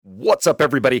What's up,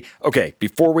 everybody? Okay,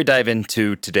 before we dive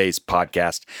into today's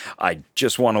podcast, I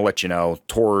just want to let you know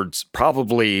towards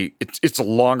probably it's a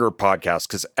longer podcast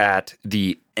because at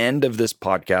the end of this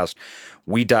podcast,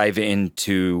 we dive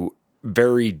into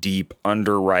very deep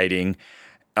underwriting,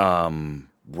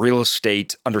 real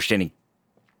estate, understanding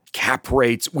cap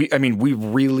rates. We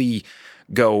really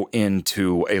go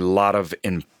into a lot of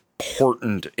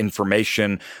important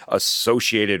information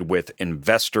associated with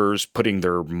investors putting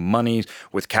their money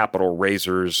with capital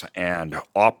raisers and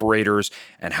operators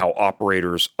and how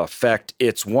operators affect.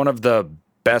 It's one of the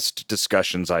best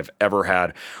discussions I've ever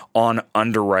had on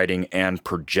underwriting and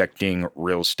projecting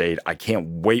real estate. I can't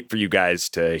wait for you guys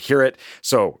to hear it.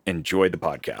 So enjoy the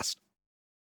podcast.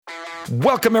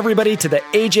 Welcome, everybody, to the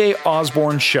AJ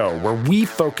Osborne Show, where we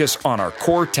focus on our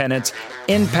core tenets: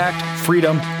 impact,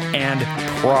 freedom, and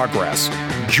progress.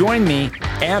 Join me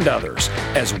and others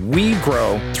as we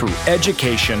grow through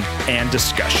education and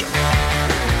discussion.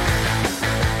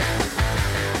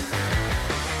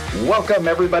 Welcome,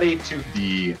 everybody, to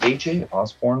the AJ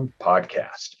Osborne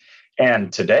Podcast.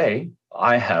 And today,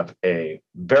 I have a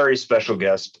very special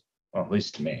guest. Well, at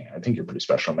least to me. I think you're pretty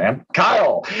special, man.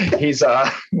 Kyle. He's a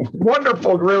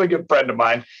wonderful, really good friend of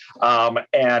mine.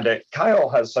 And Kyle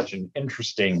has such an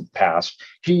interesting past.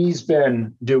 He's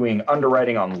been doing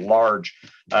underwriting on large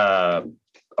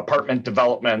apartment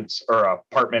developments or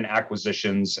apartment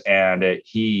acquisitions. And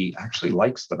he actually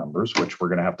likes the numbers, which we're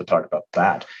going to have to talk about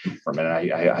that for a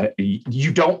minute.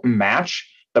 You don't match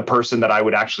the person that I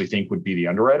would actually think would be the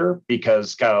underwriter,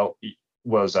 because Kyle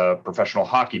was a professional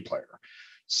hockey player.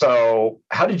 So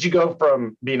how did you go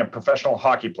from being a professional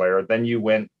hockey player, then you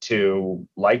went to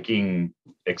liking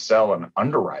Excel and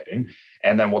underwriting,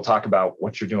 and then we'll talk about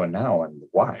what you're doing now and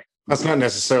why? That's not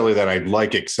necessarily that I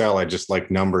like Excel. I just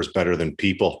like numbers better than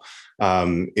people. I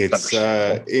do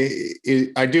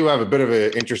have a bit of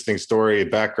an interesting story, a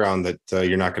background that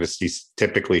you're not going to see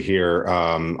typically here.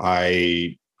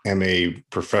 I am a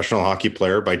professional hockey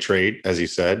player by trade, as you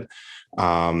said. We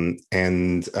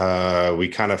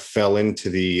kind of fell into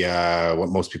the what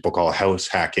most people call house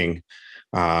hacking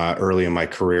early in my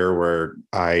career, where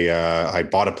I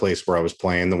bought a place where I was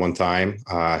playing the one time,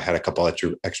 had a couple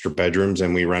extra bedrooms,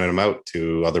 and we rented them out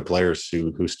to other players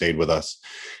who stayed with us,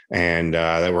 and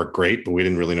that worked great. But we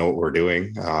didn't really know what we were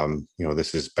doing.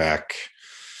 This is back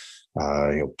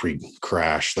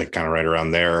pre-crash, like kind of right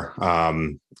around there,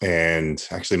 and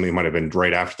actually it might have been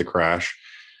right after the crash.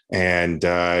 And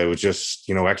it was just,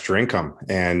 extra income.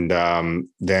 And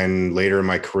then later in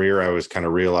my career, I was kind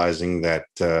of realizing that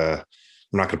I'm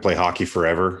not going to play hockey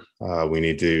forever. We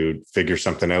need to figure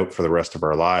something out for the rest of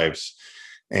our lives.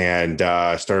 And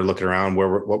I started looking around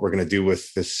what we're going to do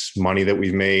with this money that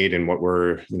we've made, and what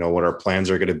our plans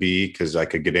are going to be, because I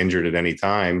could get injured at any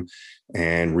time.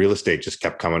 And real estate just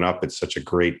kept coming up. It's such a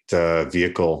great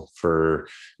vehicle for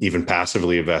even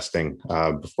passively investing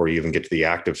before you even get to the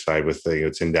active side with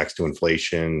it's indexed to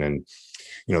inflation, and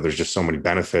there's just so many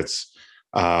benefits.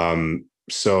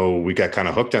 So we got kind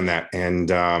of hooked on that. And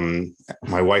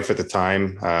my wife at the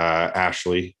time,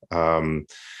 Ashley,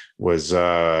 was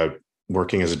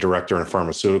working as a director in a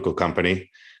pharmaceutical company.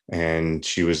 And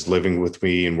she was living with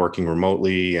me and working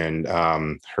remotely. And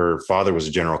her father was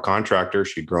a general contractor.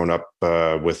 She'd grown up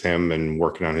with him and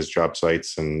working on his job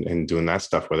sites and doing that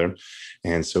stuff with him.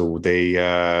 And so they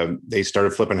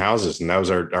started flipping houses, and that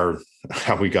was our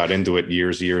how we got into it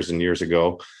years and years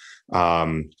ago.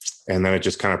 And then it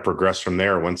just kind of progressed from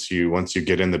there. Once you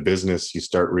get in the business, you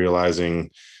start realizing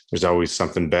there's always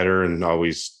something better and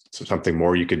always something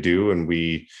more you could do. And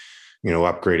we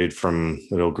upgraded from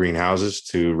little greenhouses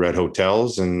to red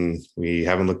hotels, and we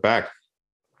haven't looked back.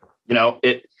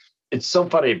 It's so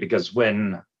funny because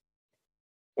when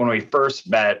we first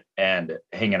met and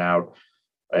hanging out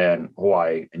in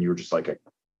Hawaii, and you were just like a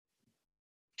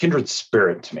kindred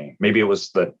spirit to me. Maybe it was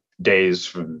the days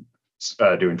from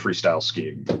doing freestyle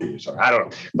skiing. I don't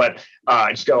know, but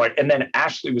I just go like, and then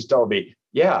Ashley was telling me,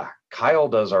 yeah, Kyle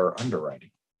does our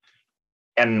underwriting.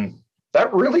 And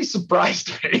that really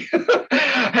surprised me.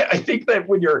 I think that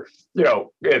when you're,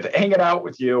 hanging out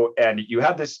with you and you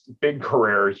have this big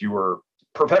career, you were a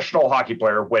professional hockey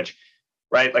player, which,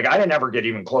 right? Like I didn't ever get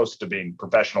even close to being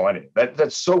professional anyway.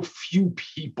 That's so few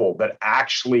people that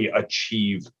actually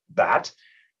achieve that.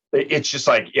 It's just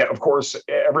like, yeah, of course,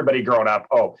 everybody growing up,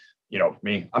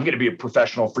 me, I'm going to be a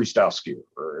professional freestyle skier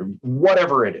or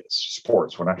whatever it is,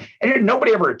 sports. And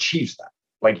nobody ever achieves that.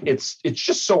 Like it's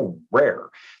just so rare.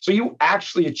 So you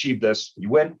actually achieved this. You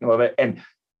went and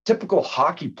typical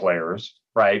hockey players,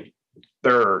 right?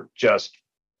 They're just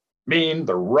mean.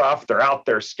 They're rough. They're out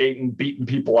there skating, beating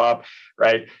people up,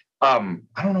 right? I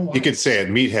don't know why. You could say it,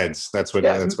 meatheads. That's what.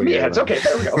 Yeah, that's what. meatheads. Okay,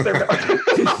 there we go. There we go.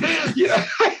 Yeah,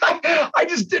 I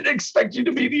just didn't expect you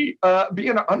to be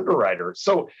an underwriter.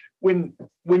 So when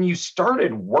you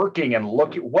started working and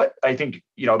look at what I think,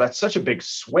 that's such a big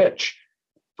switch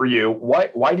for you.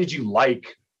 Why did you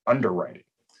like underwriting?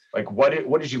 Like what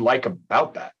did you like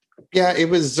about that? Yeah, it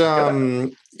was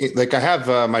like I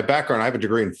have my background. I have a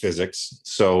degree in physics,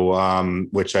 so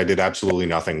which I did absolutely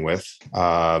nothing with.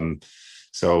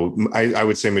 So I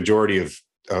would say majority of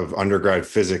undergrad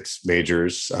physics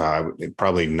majors,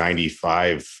 probably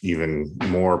 95, even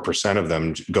more percent of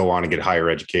them go on and get higher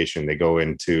education. They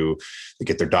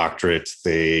get their doctorates,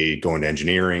 they go into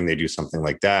engineering, they do something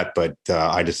like that. But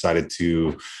I decided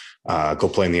to go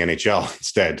play in the NHL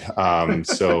instead.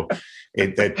 So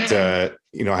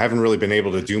I haven't really been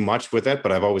able to do much with it,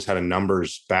 but I've always had a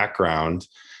numbers background,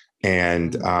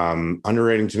 and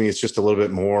underwriting to me is just a little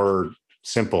bit more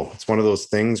simple. It's one of those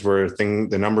things where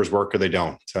the numbers work or they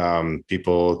don't.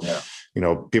 People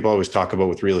always talk about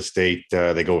with real estate,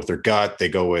 they go with their gut, they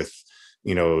go with,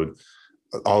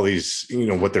 all these,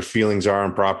 what their feelings are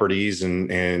on properties,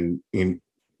 and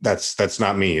that's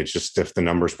not me. It's just if the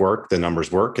numbers work, the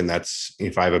numbers work. And that's,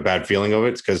 if I have a bad feeling of it,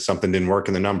 it's because something didn't work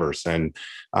in the numbers. And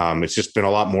it's just been a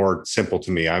lot more simple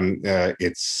to me. I'm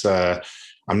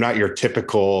not your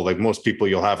typical, like most people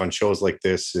you'll have on shows like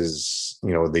this is,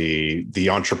 the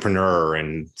entrepreneur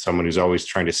and someone who's always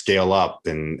trying to scale up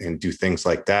and do things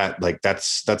like that. Like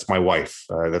that's my wife.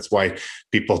 That's why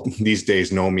people these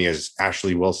days know me as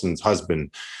Ashley Wilson's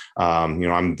husband.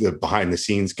 I'm the behind the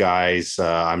scenes guys.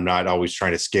 I'm not always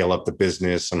trying to scale up the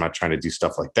business. I'm not trying to do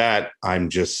stuff like that. I'm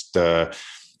just,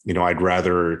 I'd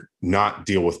rather not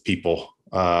deal with people.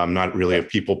 I'm not really a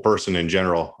people person in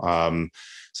general.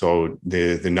 So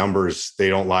the numbers, they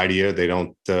don't lie to you. They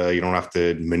don't, you don't have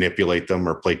to manipulate them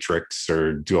or play tricks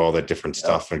or do all that different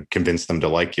stuff and convince them to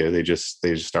like you. They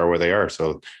just are where they are.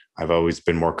 So I've always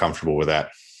been more comfortable with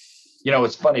that.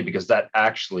 It's funny because that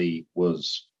actually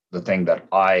was the thing that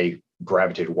I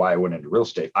gravitated, why I went into real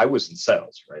estate. I was in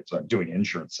sales, right? So I'm doing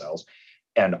insurance sales,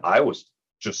 and I was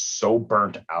just so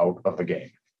burnt out of the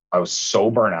game. I was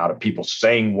so burnt out of people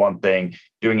saying one thing,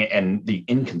 doing it, and the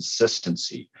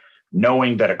inconsistency,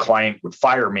 knowing that a client would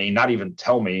fire me, not even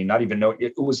tell me, not even know.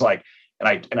 It was like,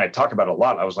 and I talk about it a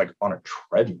lot. I was like on a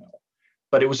treadmill,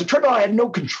 but it was a treadmill I had no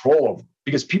control over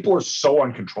because people are so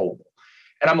uncontrollable.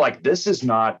 And I'm like, this is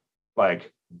not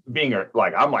like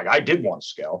I did want to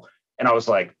scale. And I was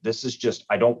like, this is just,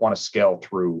 I don't want to scale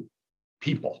through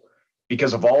people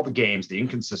because of all the games, the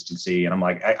inconsistency. And I'm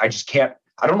like, I just can't,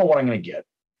 I don't know what I'm going to get.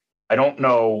 I don't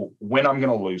know when I'm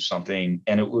going to lose something.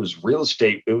 And it was real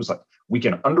estate. It was like, we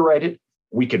can underwrite it.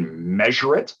 We can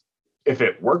measure it. If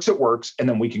it works, it works. And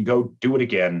then we can go do it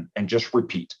again and just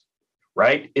repeat,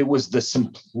 right? It was the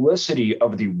simplicity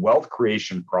of the wealth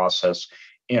creation process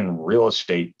in real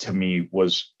estate to me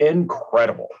was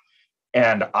incredible.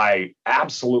 And I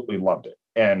absolutely loved it.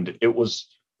 And it was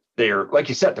there, like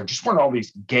you said, there just weren't all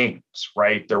these games,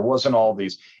 right? There wasn't all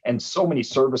these, and so many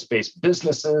service-based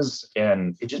businesses,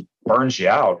 and it just burns you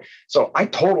out. So I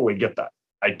totally get that.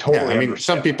 I mean,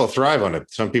 some people thrive on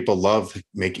it. Some people love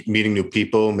meeting new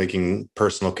people, making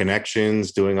personal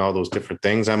connections, doing all those different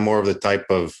things. I'm more of the type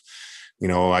of,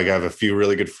 I have a few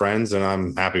really good friends and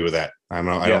I'm happy with that. I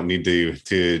don't need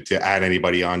to add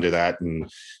anybody onto that. And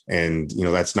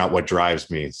that's not what drives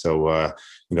me. So,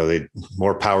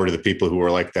 more power to the people who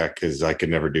are like that, because I could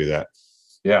never do that.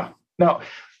 Yeah. Now,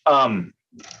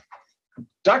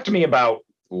 talk to me about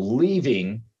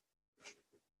leaving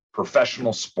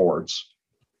professional sports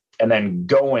and then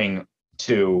going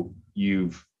to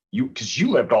because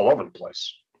you lived all over the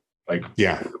place. Like,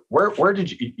 yeah. Where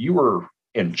did you were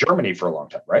in Germany for a long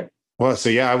time, right? Well, so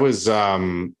yeah, I was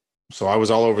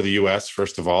all over the US,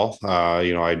 first of all.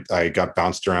 I got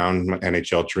bounced around. My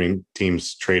NHL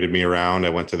teams traded me around. I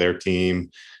went to their team,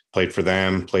 played for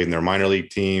them, played in their minor league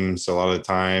teams a lot of the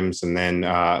times, and then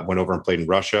went over and played in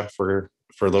Russia for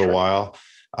a little while.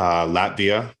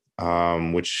 Latvia,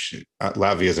 which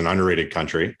Latvia is an underrated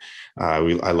country.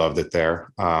 I loved it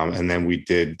there. And then we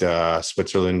did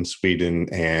Switzerland, Sweden,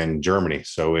 and Germany.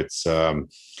 So it's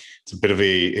a bit of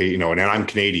and I'm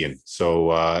Canadian.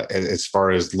 So as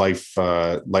far as life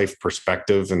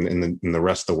perspective and in the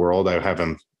rest of the world, I have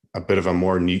a bit of a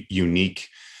more unique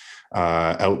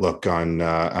outlook on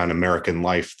American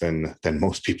life than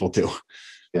most people do.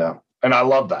 Yeah. And I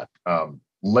love that.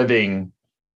 Living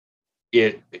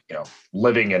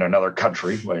in another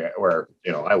country where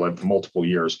I lived for multiple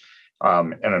years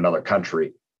in another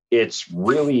country, it's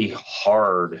really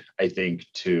hard, I think,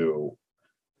 to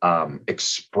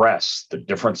express the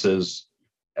differences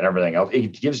and everything else.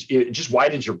 It just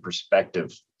widens your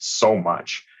perspective so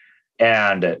much.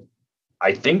 And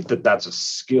I think that that's a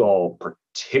skill,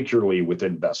 particularly with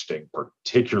investing,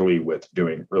 particularly with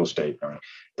doing real estate,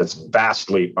 that's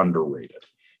vastly underrated.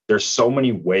 There's so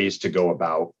many ways to go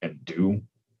about and do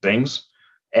things.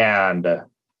 And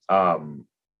I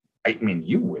mean,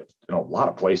 you went in a lot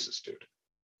of places, dude.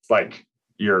 Like,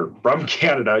 you're from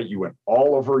Canada, you went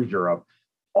all over Europe,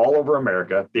 all over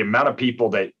America. The amount of people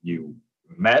that you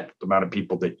met, the amount of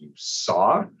people that you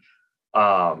saw.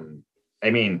 I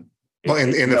mean, well,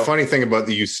 and the funny thing about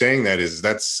you saying that is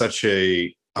that's such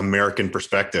a American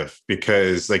perspective,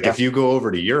 because like if you go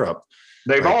over to Europe,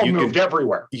 they've all moved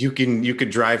everywhere. You could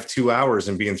drive 2 hours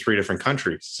and be in 3 different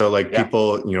countries. So like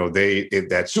people,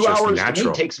 that's 2 just hours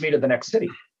natural. To me takes me to the next city.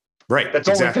 Right. That's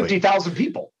only 50,000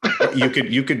 people.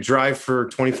 you could drive for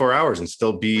 24 hours and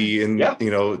still be in,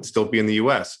 still be in the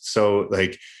US. So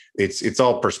like, it's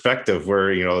all perspective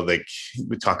where, like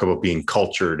we talk about being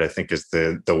cultured, I think is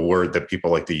the word that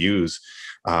people like to use.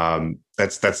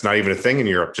 That's not even a thing in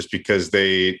Europe, just because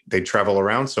they travel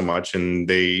around so much, and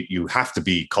you have to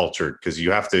be cultured, because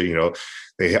you have to,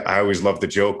 I always love the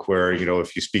joke where,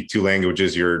 if you speak 2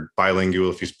 languages, you're bilingual.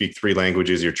 If you speak 3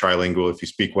 languages, you're trilingual. If you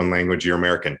speak 1 language, you're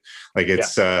American. Like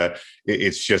it's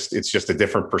just a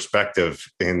different perspective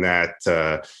in that,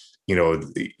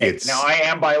 it's now I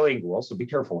am bilingual, so be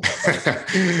careful.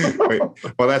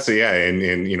 Well, that's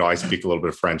and I speak a little bit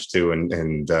of French too,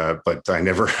 but I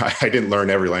didn't learn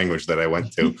every language that I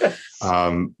went to. Yes.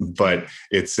 But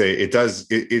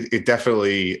it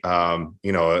definitely,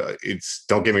 it's,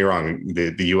 don't get me wrong,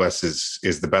 the US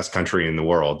is the best country in the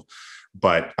world,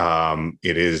 but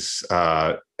it is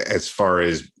as far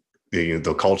as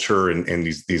the culture and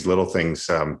these little things,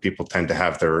 people tend to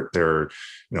have their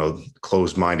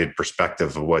closed-minded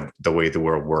perspective of the way the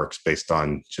world works based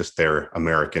on just their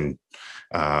American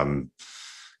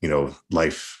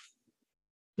life.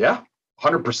 Yeah,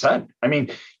 100%. I mean,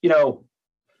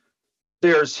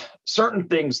 there's certain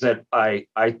things that I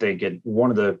think, and one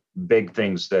of the big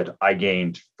things that I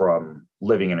gained from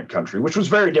living in a country, which was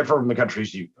very different from the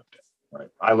countries you lived in, right?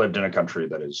 I lived in a country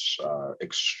that is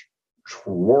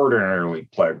extraordinarily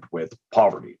plagued with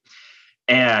poverty.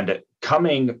 And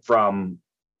coming from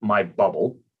my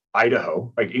bubble,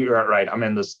 Idaho, like you're right, I'm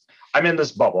in this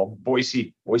bubble,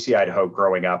 Boise, Idaho,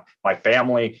 growing up. My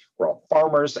family were all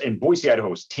farmers, and Boise, Idaho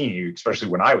was teeny, especially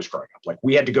when I was growing up. Like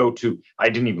we had to I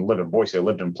didn't even live in Boise. I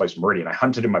lived in a place, Meridian. I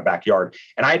hunted in my backyard,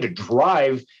 and I had to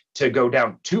drive to go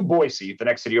down to Boise, the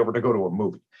next city over, to go to a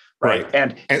movie. Right.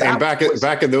 And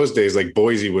back in those days, like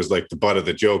Boise was like the butt of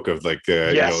the joke of like,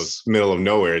 middle of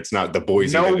nowhere. It's not the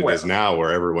Boise that it is now,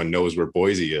 where everyone knows where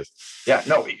Boise is. Yeah,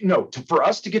 no. For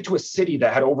us to get to a city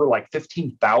that had over like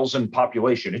 15,000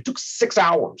 population, it took 6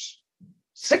 hours.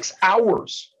 6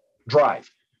 hours drive.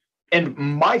 And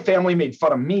my family made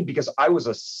fun of me because I was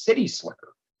a city slicker.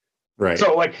 Right.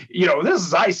 So like, this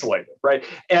is isolated, right?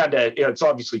 And it's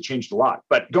obviously changed a lot.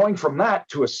 But going from that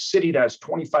to a city that has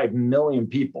 25 million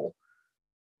people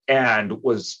and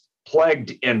was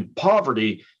plagued in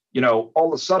poverty, all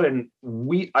of a sudden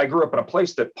I grew up in a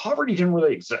place that poverty didn't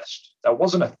really exist. That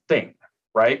wasn't a thing,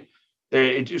 right?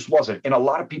 It just wasn't. And a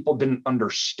lot of people didn't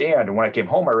understand. And when I came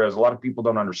home, I realized a lot of people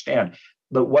don't understand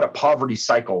what a poverty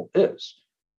cycle is.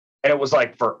 And it was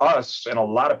like, for us and a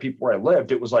lot of people where I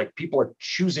lived, it was like people are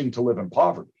choosing to live in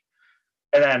poverty.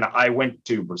 And then I went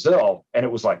to Brazil, and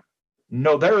it was like,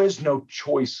 no, there is no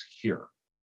choice here.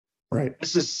 Right.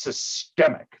 This is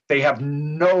systemic. They have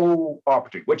no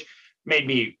opportunity, which made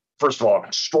me, first of all,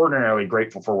 extraordinarily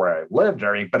grateful for where I lived and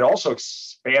everything, but it also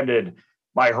expanded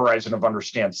my horizon of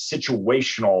understand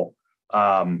situational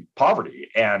poverty.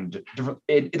 And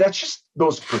that's just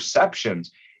those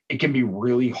perceptions. It can be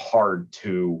really hard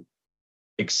to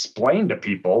explain to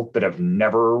people that have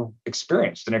never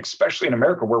experienced. And especially in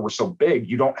America, where we're so big,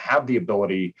 you don't have the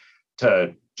ability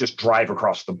to just drive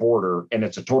across the border, and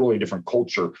it's a totally different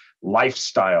culture,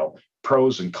 lifestyle,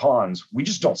 pros and cons. We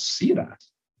just don't see that.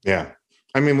 Yeah.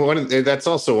 I mean, that's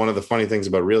also one of the funny things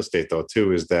about real estate, though,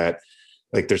 too, is that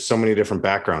like there's so many different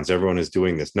backgrounds. Everyone is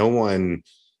doing this.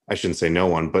 I shouldn't say no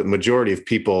one, but majority of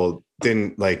people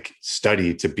didn't like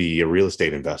study to be a real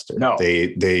estate investor. No,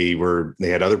 they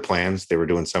had other plans. They were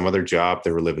doing some other job.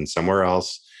 They were living somewhere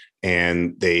else.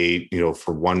 And they,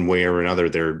 for one way or another,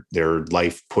 their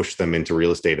life pushed them into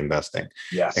real estate investing.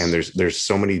 Yes. And there's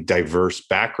so many diverse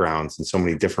backgrounds and so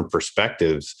many different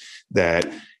perspectives that,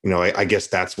 I guess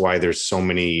that's why there's so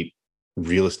many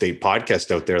real estate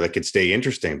podcasts out there that could stay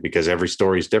interesting, because every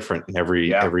story is different, and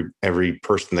every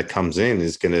person that comes in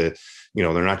is going to,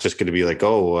 they're not just going to be like,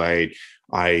 oh,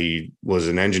 I was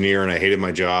an engineer and I hated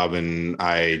my job, and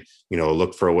I,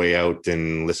 looked for a way out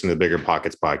and listened to the Bigger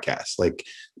Pockets podcast. Like,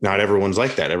 not everyone's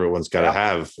like that. Everyone's got to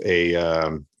have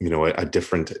a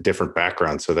different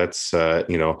background. So that's,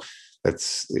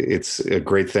 it's a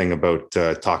great thing about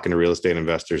talking to real estate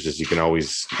investors is you can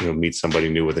always, meet somebody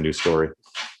new with a new story.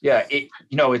 Yeah.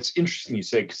 It's interesting you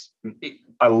say, because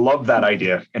I love that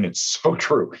idea. And it's so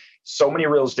true. So many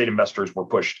real estate investors were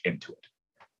pushed into it.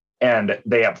 And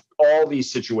they have all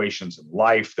these situations in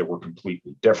life that were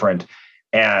completely different.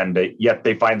 And yet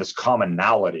they find this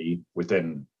commonality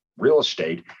within real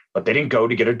estate, but they didn't go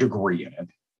to get a degree in it.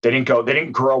 They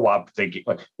didn't grow up thinking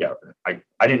I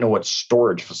didn't know what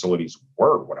storage facilities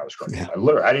were when I was growing up.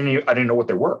 I didn't know what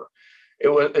they were.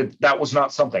 That was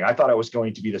not something. I thought I was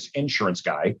going to be this insurance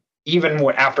guy, even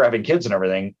after having kids and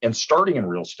everything and starting in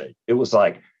real estate. It was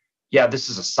like, yeah, this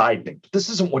is a side thing. This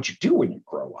isn't what you do when you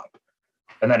grow up.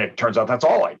 And then it turns out that's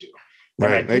all I do.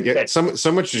 Right.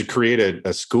 Someone should create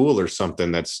a school or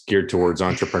something that's geared towards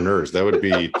entrepreneurs. That would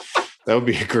be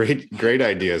a great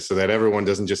idea, so that everyone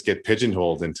doesn't just get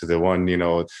pigeonholed into the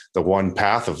one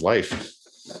path of life.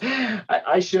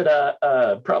 I should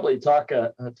probably talk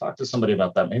to somebody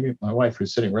about that. Maybe my wife,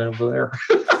 who's sitting right over there.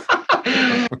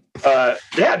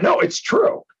 It's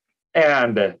true.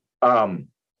 And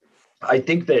I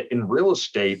think that in real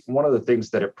estate, one of the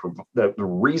things that the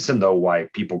reason though why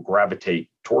people gravitate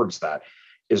towards that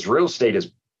is real estate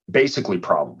is basically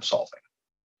problem solving,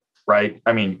 right?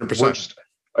 I mean,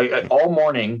 all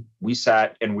morning we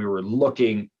sat and we were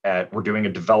we're doing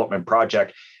a development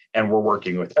project, and we're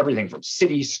working with everything from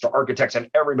cities to architects, and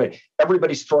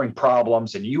everybody's throwing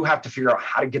problems, and you have to figure out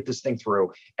how to get this thing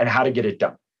through and how to get it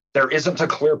done. There isn't a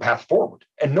clear path forward,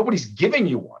 and nobody's giving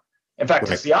you one. In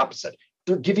fact, It's the opposite.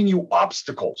 They're giving you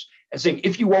obstacles and saying,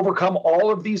 if you overcome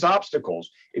all of these obstacles,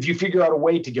 if you figure out a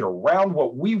way to get around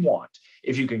what we want,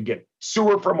 if you can get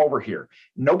sewer from over here,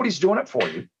 nobody's doing it for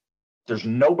you.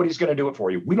 Nobody's going to do it for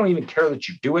you. We don't even care that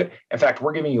you do it. In fact,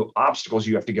 we're giving you obstacles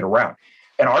you have to get around.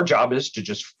 And our job is to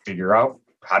just figure out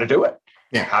how to do it,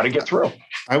 how to get through.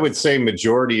 I would say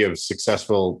majority of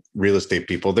successful real estate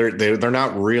people, they're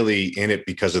not really in it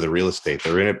because of the real estate.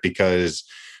 They're in it because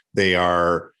they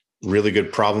are really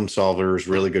good problem solvers,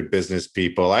 really good business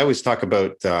people. I always talk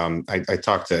about, I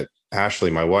talked to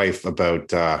Ashley, my wife, about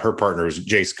her partner is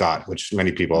Jay Scott, which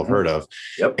many people have heard of.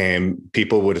 Yep. And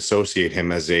people would associate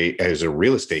him as a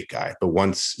real estate guy. But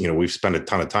once, we've spent a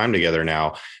ton of time together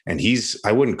now, and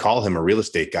I wouldn't call him a real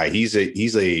estate guy. He's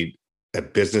a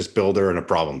business builder and a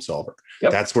problem solver.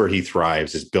 Yep. That's where he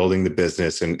thrives, is building the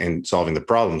business and solving the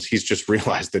problems. He's just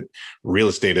realized that real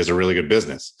estate is a really good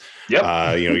business. Yep.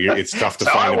 It's tough to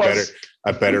find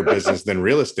a better business than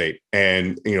real estate.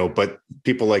 And, but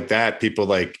people like that, people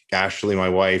like Ashley, my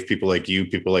wife, people like you,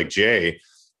 people like Jay,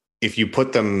 if you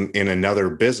put them in another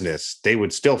business, they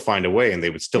would still find a way, and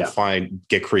they would still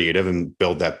get creative and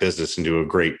build that business into a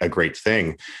great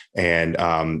thing. And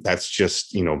that's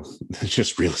just,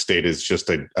 just real estate is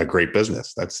just a great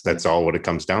business. That's all what it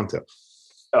comes down to.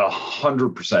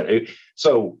 100%.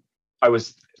 So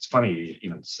it's funny you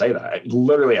even say that.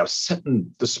 I was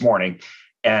sitting this morning,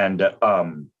 and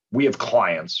we have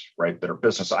clients, right, that are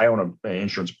business. I own an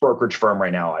insurance brokerage firm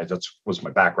right now. That was my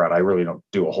background. I really don't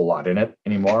do a whole lot in it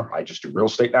anymore. I just do real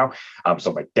estate now.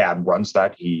 So my dad runs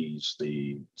that. He's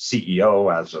the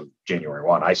CEO as of January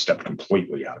 1. I stepped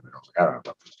completely out of it. I was like, I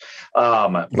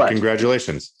don't know. But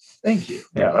congratulations. Thank you.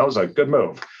 Yeah, that was a good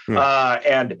move.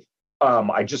 And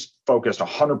I just focused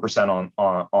 100%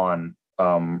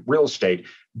 on real estate.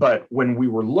 But when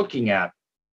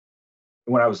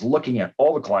I was looking at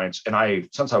all the clients, and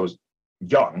since I was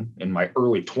young, in my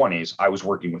early 20s, I was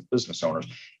working with business owners,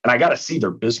 and I got to see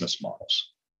their business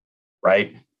models,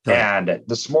 right? And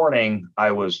this morning,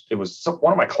 it was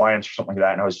one of my clients or something like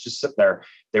that, and I was just sitting there.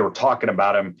 They were talking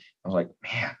about him. I was like,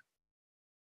 man,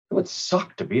 it would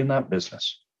suck to be in that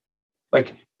business.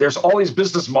 Like, there's all these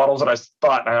business models that I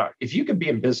thought, if you could be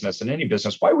in business, in any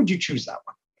business, why would you choose that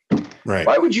one? Right.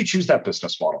 Why would you choose that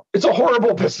business model? It's a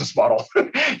horrible business model.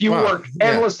 You work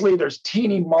endlessly. There's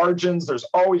teeny margins. There's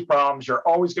always problems. You're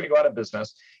always going to go out of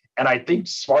business. And I think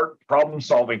smart problem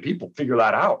solving people figure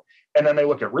that out. And then they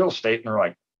look at real estate and they're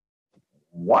like,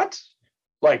 what?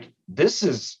 Like, this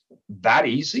is that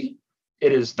easy?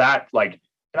 It is that, like,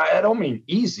 and I don't mean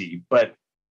easy, but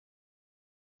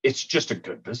it's just a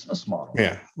good business model.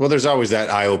 Yeah. Well, there's always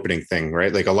that eye-opening thing,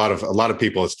 right? Like a lot of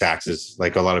people, it's taxes.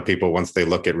 Like a lot of people, once they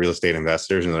look at real estate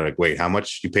investors and they're like, wait, how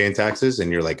much you pay in taxes?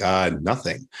 And you're like,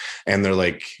 nothing. And they're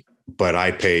like, but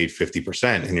I paid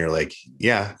 50%. And you're like,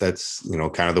 yeah, that's,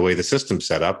 kind of the way the system's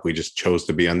set up. We just chose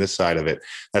to be on this side of it.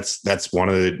 That's one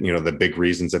of the, the big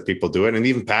reasons that people do it. And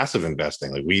even passive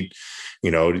investing, like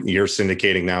you're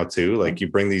syndicating now too. Like you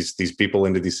bring these people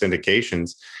into these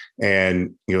syndications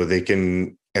and, they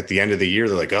can, at the end of the year,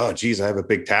 they're like, oh, geez, I have a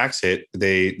big tax hit.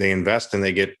 They invest and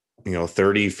they get,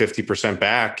 30, 50%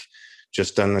 back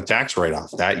just on the tax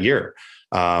write-off that year.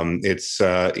 There's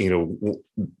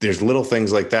little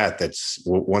things like that. That's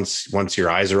once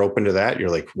your eyes are open to that, you're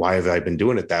like, why have I been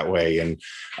doing it that way? And,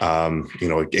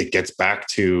 it gets back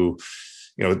to,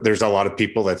 there's a lot of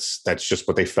people that's just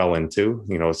what they fell into,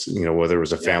 whether it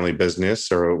was a family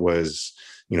business or it was,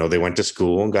 they went to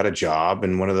school and got a job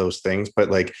and one of those things. But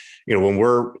like, when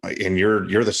we're, and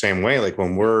you're the same way, like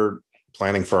when we're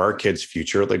planning for our kids'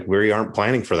 future, like we aren't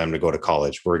planning for them to go to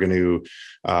college. We're going to,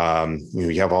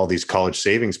 you have all these college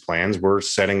savings plans. We're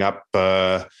setting up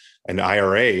an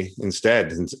IRA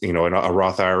instead, and a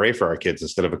Roth IRA for our kids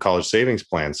instead of a college savings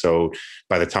plan. So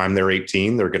by the time they're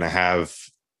 18, they're going to have,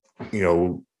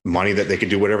 money that they can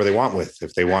do whatever they want with.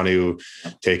 If they want to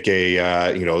take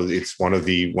it's one of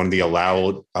the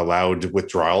allowed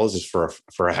withdrawals is for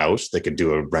a house. They could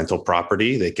do a rental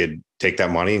property. They could take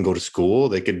that money and go to school.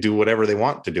 They could do whatever they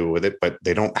want to do with it, but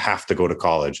they don't have to go to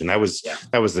college. And that was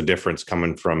the difference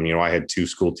coming from, I had two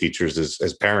school teachers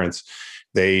as parents.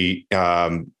 They,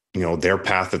 their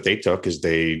path that they took is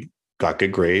they got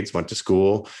good grades, went to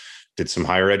school, did some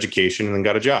higher education, and then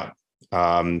got a job.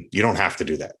 You don't have to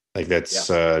do that. Like that's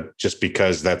just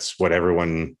because that's what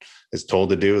everyone is told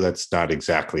to do. That's not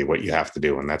exactly what you have to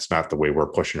do. And that's not the way we're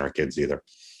pushing our kids either.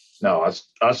 No, us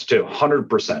too,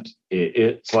 100%.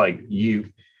 It's like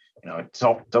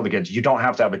tell the kids, you don't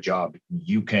have to have a job.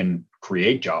 You can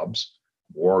create jobs,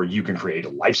 or you can create a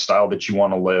lifestyle that you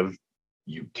want to live.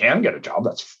 You can get a job.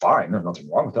 That's fine. There's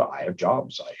nothing wrong with that. I have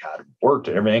jobs. I had worked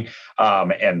and everything.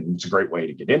 And it's a great way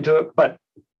to get into it. But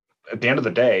at the end of the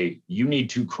day, you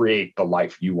need to create the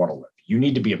life you want to live. You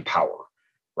need to be in power,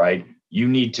 right? You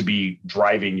need to be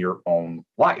driving your own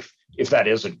life. If that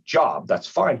is a job, that's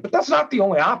fine, but that's not the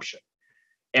only option.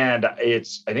 And I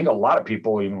think a lot of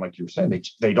people, even like you were saying,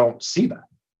 they don't see that.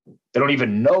 They don't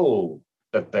even know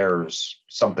that there's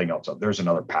something else. There's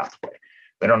another pathway.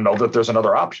 They don't know that there's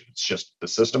another option. It's just the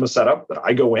system is set up that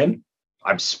I go in,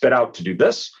 I'm spit out to do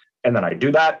this, and then I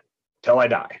do that till I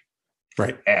die.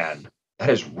 Right. And that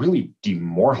is really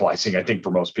demoralizing, I think, for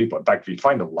most people. In fact, you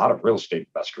find a lot of real estate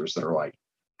investors that are like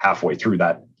halfway through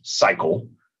that cycle.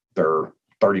 They're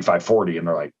 35, 40, and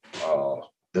they're like, oh,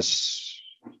 this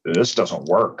doesn't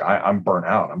work. I'm burnt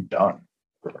out. I'm done.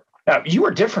 Now, you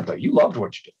were different, though. You loved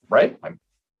what you did, right?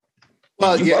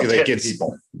 Well, yeah, like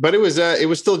but it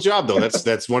was still a job though.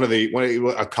 That's one of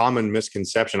a common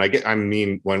misconception. I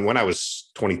mean, when I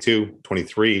was 22,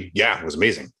 23, yeah, it was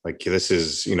amazing. Like this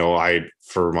is,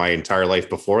 for my entire life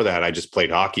before that, I just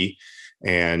played hockey,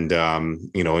 and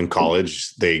in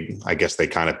college, I guess they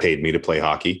kind of paid me to play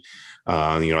hockey.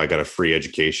 I got a free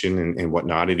education and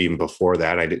whatnot. And even before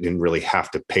that, I didn't really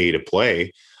have to pay to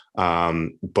play.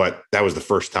 But that was the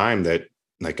first time that,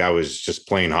 like, I was just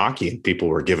playing hockey and people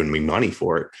were giving me money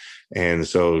for it. And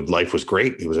so life was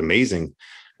great. It was amazing.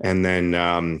 And then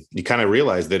you kind of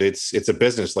realize that it's a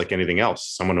business like anything else.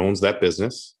 Someone owns that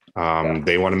business.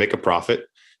 They want to make a profit,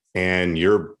 and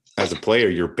as a player,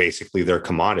 you're basically their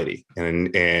commodity.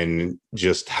 And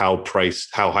just how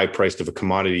high priced of a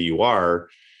commodity you are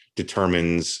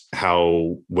determines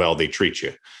how well they treat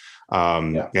you.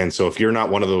 And so if you're not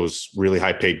one of those really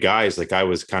high paid guys, like I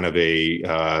was kind of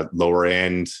a lower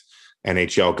end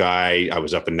NHL guy, I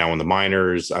was up and down in the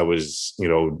minors. I was,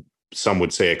 some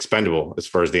would say expendable as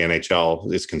far as the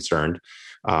NHL is concerned.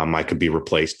 I could be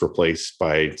replaced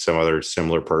by some other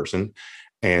similar person.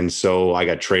 And so I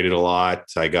got traded a lot.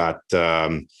 I got,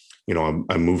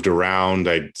 I moved around.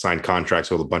 I signed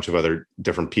contracts with a bunch of other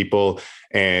different people,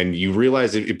 and you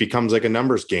realize it becomes like a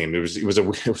numbers game. It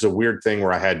was a weird thing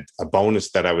where I had a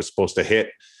bonus that I was supposed to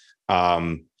hit,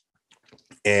 and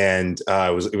it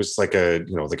was like a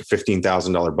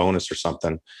 $15,000 bonus or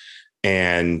something.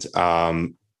 And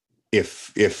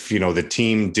if the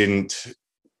team didn't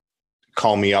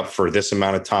call me up for this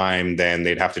amount of time, then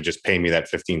they'd have to just pay me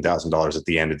that $15,000 at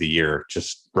the end of the year.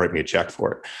 Just write me a check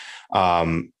for it.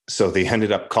 So they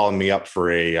ended up calling me up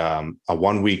for a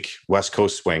 1 week West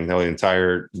Coast swing. The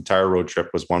entire road trip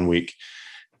was 1 week.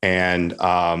 And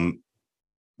long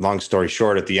story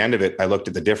short, at the end of it, I looked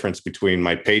at the difference between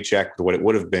my paycheck, what it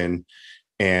would have been,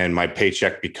 and my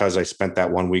paycheck because I spent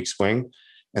that 1 week swing.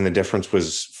 And the difference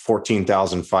was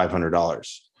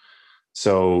 $14,500.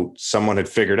 So someone had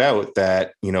figured out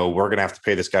that, we're going to have to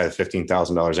pay this guy the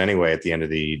 $15,000 anyway at the end of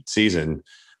the season.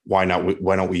 Why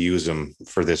don't we use them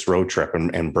for this road trip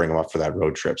and bring them up for that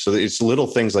road trip? So it's little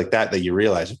things like that you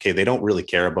realize, okay, they don't really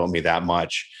care about me that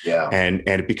much. Yeah. And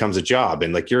it becomes a job.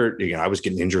 And like I was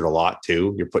getting injured a lot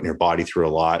too. You're putting your body through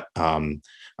a lot. I'm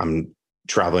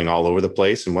traveling all over the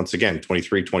place. And once again,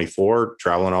 23, 24,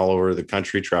 traveling all over the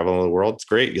country, traveling all over the world. It's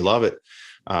great. You love it.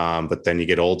 But then you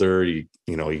get older, you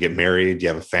get married, you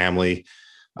have a family.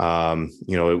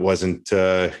 It wasn't,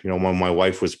 when my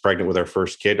wife was pregnant with our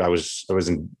first kid, I was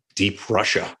in deep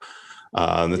Russia.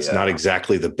 That's not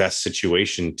exactly the best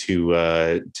situation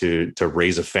to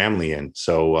raise a family in.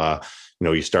 So,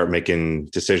 you start making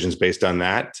decisions based on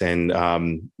that.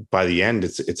 And, by the end,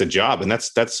 it's a job. And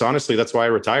that's honestly, that's why I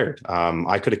retired.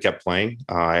 I could have kept playing.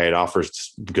 I had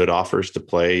good offers to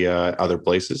play, other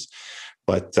places.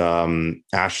 But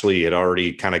Ashley had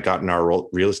already kind of gotten our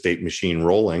real estate machine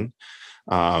rolling.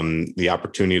 The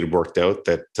opportunity worked out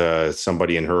that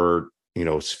somebody in her,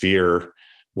 sphere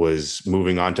was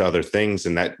moving on to other things,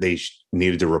 and that they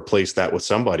needed to replace that with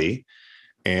somebody.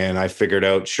 And I figured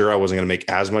out, sure, I wasn't going to make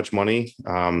as much money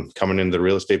coming into the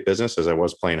real estate business as I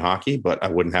was playing hockey, but I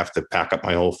wouldn't have to pack up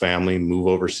my whole family, move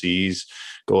overseas,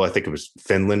 go. I think it was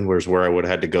Finland was where I would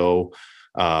have had to go.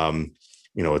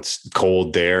 It's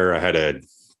cold there. I had a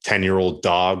 10-year-old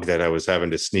dog that I was having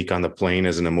to sneak on the plane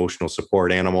as an emotional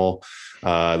support animal.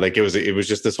 It was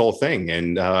just this whole thing.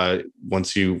 And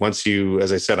once you,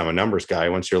 as I said, I'm a numbers guy.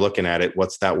 Once you're looking at it,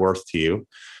 what's that worth to you?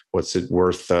 What's it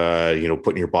worth,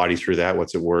 putting your body through that?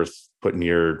 What's it worth putting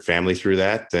your family through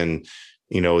that? Then,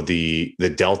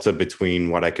 the delta between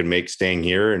what I could make staying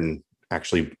here and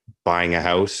actually buying a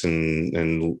house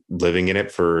and living in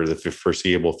it for the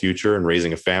foreseeable future and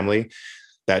raising a family,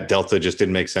 that delta just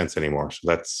didn't make sense anymore.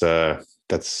 So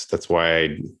that's why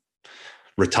I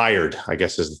retired, I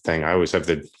guess, is the thing. I always have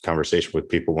the conversation with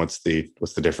people. What's the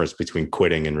difference between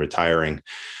quitting and retiring?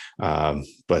 So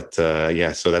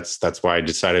that's why I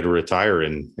decided to retire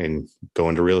and go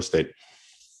into real estate.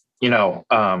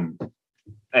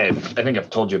 I think I've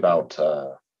told you about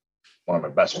one of my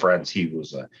best friends. He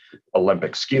was an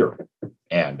Olympic skier,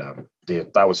 and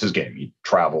that was his game. He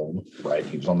traveled, right?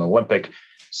 He was on the Olympic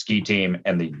ski team,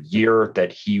 and the year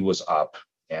that he was up,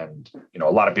 and a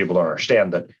lot of people don't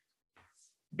understand that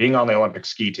being on the Olympic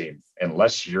ski team,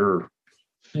 unless you're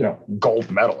gold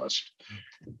medalist,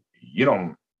 you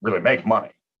don't really make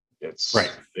money. It's right.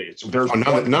 There's none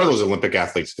of those Olympic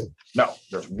athletes do. No,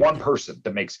 there's one person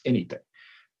that makes anything,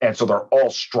 and so they're all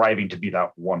striving to be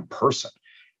that one person.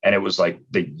 And it was like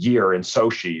the year in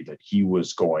Sochi that he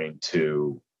was going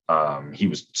to. He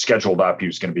was scheduled up. He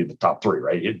was going to be the top three,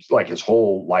 right? It's like his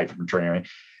whole life of training,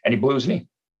 and he blew his knee.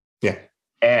 Yeah.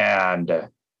 And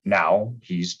now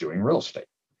he's doing real estate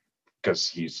because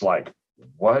he's like,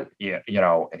 what? Yeah,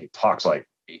 and he talks like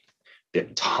the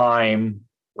time,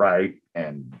 right?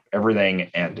 And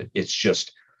everything. And it's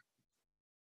just,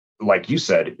 like you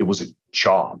said, it was a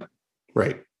job.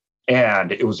 Right.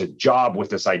 And it was a job with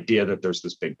this idea that there's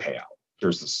this big payout.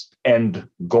 There's this end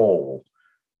goal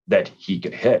that he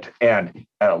could hit. And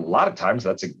a lot of times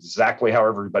that's exactly how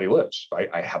everybody lives, right?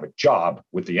 I have a job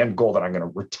with the end goal that I'm going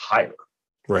to retire.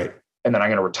 Right. And then I'm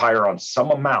going to retire on some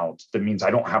amount that means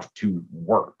I don't have to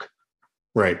work.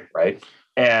 Right. Right.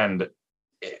 And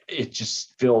it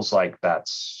just feels like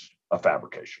that's a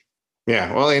fabrication.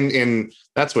 Yeah. Well, and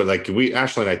that's what, Ashley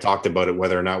and I talked about it,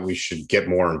 whether or not we should get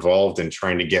more involved in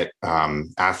trying to get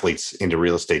athletes into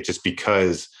real estate, just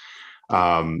because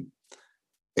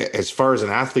as far as an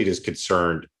athlete is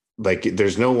concerned,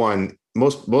 there's no one,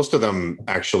 most of them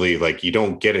actually, you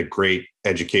don't get a great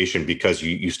education because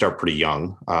you start pretty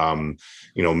young.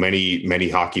 Many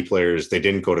hockey players, they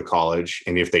didn't go to college.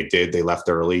 And if they did, they left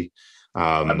early.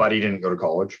 My buddy didn't go to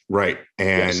college. Right.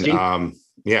 And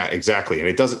yeah, exactly. And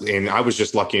it doesn't, and I was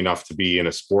just lucky enough to be in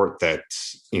a sport that,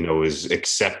 is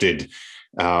accepted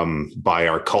by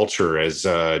our culture as,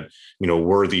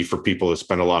 worthy for people to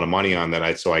spend a lot of money on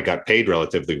that. So I got paid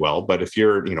relatively well. But if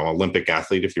you're, Olympic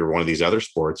athlete, if you're one of these other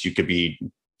sports, you could be,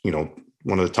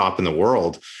 one of the top in the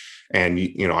world. And,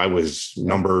 I was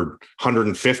numbered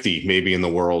 150 maybe in the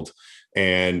world,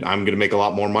 and I'm going to make a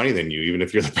lot more money than you, even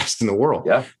if you're the best in the world.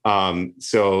 Yeah.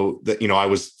 So that, I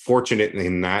was fortunate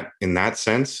in that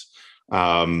sense.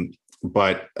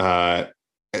 But at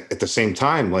the same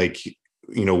time,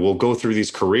 we'll go through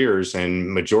these careers,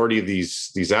 and majority of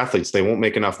these athletes, they won't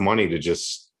make enough money to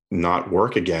just not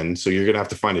work again. So you're going to have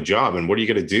to find a job. And what are you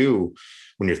going to do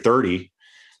when you're 30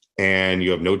 and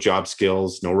you have no job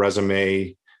skills, no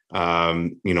resume,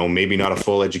 maybe not a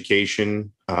full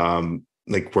education?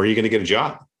 Where are you going to get a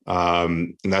job?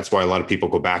 And that's why a lot of people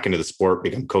go back into the sport,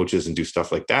 become coaches and do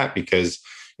stuff like that, because,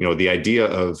 the idea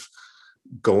of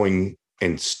going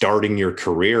and starting your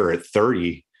career at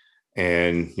 30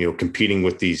 and, competing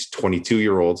with these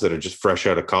 22-year-olds that are just fresh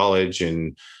out of college,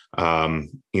 and,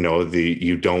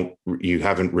 you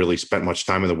haven't really spent much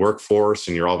time in the workforce,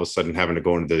 and you're all of a sudden having to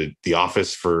go into the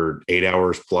office for 8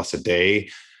 hours plus a day.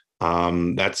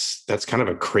 That's kind of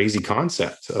a crazy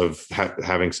concept of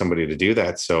having somebody to do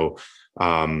that. So,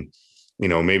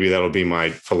 maybe that'll be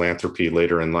my philanthropy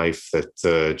later in life,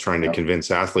 that trying to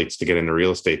convince athletes to get into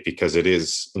real estate, because it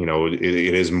is,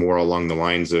 it is more along the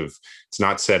lines of, it's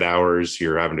not set hours.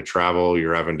 You're having to travel,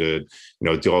 you're having to,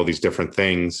 do all these different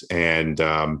things. And,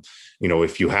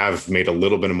 if you have made a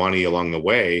little bit of money along the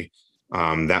way,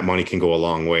 that money can go a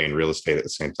long way in real estate at the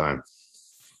same time.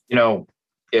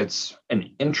 It's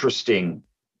an interesting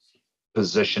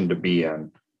position to be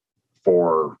in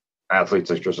for athletes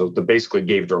like yourself that basically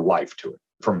gave their life to it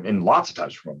in lots of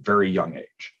times from a very young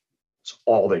age. It's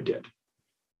all they did.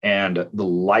 And the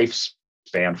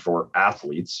lifespan for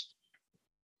athletes,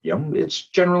 it's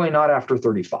generally not after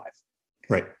 35.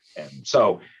 Right. And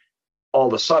so all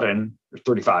of a sudden you're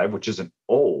 35, which isn't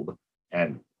old.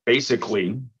 And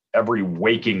basically every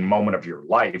waking moment of your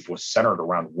life was centered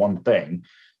around one thing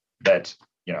that,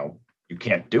 you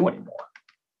can't do anymore.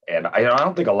 And I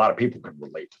don't think a lot of people can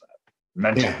relate to that.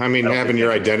 Mentally. Yeah, I mean, having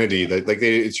your identity,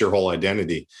 it's your whole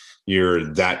identity. You're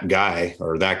that guy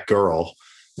or that girl,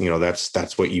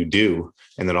 that's what you do.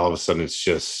 And then all of a sudden it's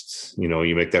just,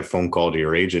 you make that phone call to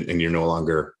your agent and you're no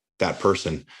longer that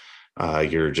person.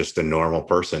 You're just a normal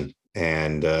person.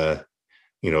 And,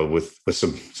 with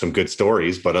some good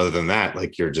stories, but other than that,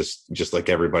 like, you're just like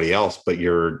everybody else, but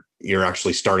you're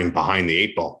actually starting behind the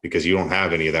 8 ball, because you don't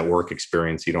have any of that work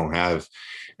experience. You don't have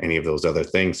any of those other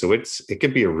things. So it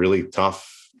could be a really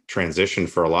tough transition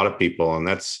for a lot of people. And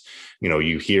that's,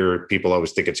 you hear people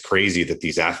always think it's crazy that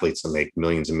these athletes that make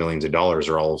millions and millions of dollars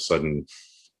are all of a sudden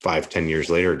 5-10 years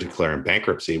later declaring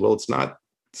bankruptcy. Well, it's not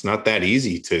that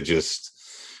easy to just,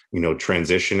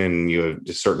 transition and you have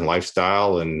a certain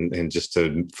lifestyle and just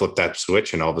to flip that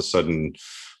switch and all of a sudden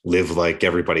live like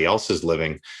everybody else is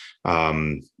living.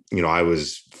 I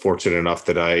was fortunate enough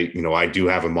that I do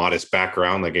have a modest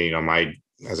background. Like,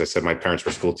 as I said, my parents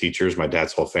were school teachers. My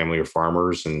dad's whole family are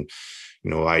farmers. And,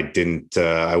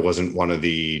 I wasn't one of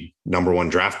the number one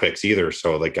draft picks either.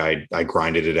 So like I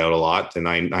grinded it out a lot, and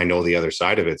I know the other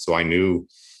side of it. So I knew,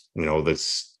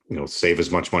 this, save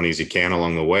as much money as you can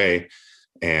along the way.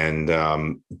 And,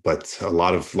 but a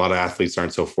lot of athletes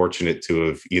aren't so fortunate to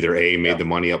have either A, made the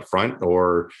money up front,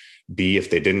 or B, if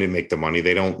they didn't make the money,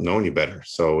 they don't know any better.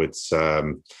 So it's,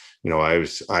 I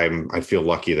feel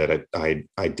lucky that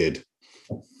I did.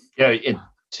 Yeah.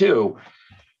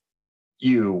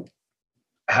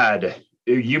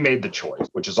 You made the choice,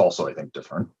 which is also, I think,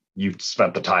 different. You've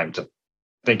spent the time to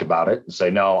think about it and say,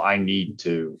 no, I need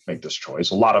to make this choice.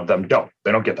 A lot of them don't.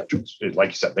 They don't get that choice. Like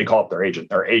you said, they call up their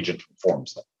agent. Their agent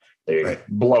informs them. They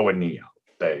blow a knee out.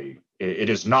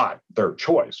 It is not their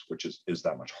choice, which is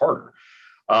that much harder.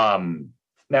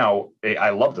 Now, I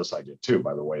love this idea too,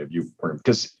 by the way,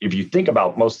 because if you think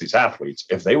about most of these athletes,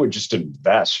 if they would just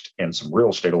invest in some real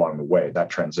estate along the way,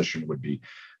 that transition would be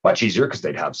much easier, because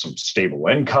they'd have some stable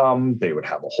income. They would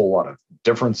have a whole lot of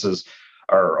differences,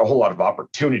 or a whole lot of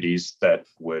opportunities that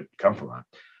would come from that,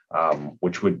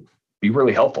 which would be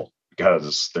really helpful,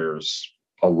 because there's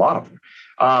a lot of them.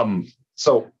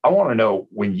 So I want to know,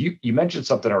 when you mentioned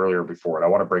something earlier before, and I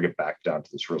want to bring it back down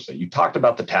to this real estate. You talked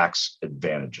about the tax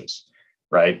advantages,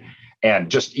 right? And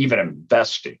just even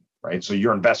investing, right? So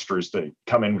your investors that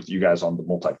come in with you guys on the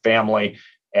multifamily,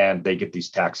 and they get these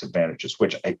tax advantages,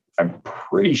 which I'm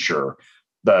pretty sure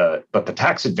but the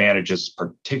tax advantages,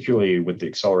 particularly with the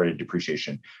accelerated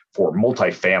depreciation for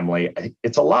multifamily, I think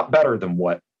it's a lot better than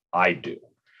what I do.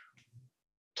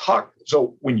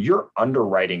 So when you're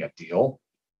underwriting a deal,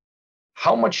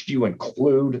 how much do you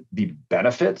include the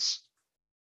benefits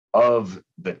of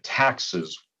the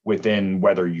taxes within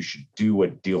whether you should do a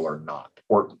deal or not?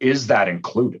 Or is that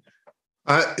included?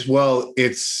 Well,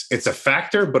 it's a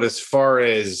factor, but as far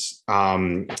as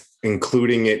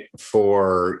including it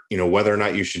for, whether or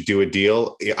not you should do a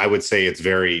deal, I would say it's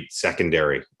very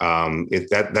secondary.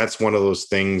 That's one of those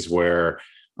things where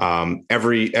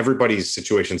everybody's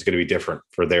situation is going to be different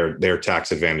for their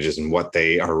tax advantages and what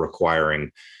they are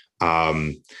requiring.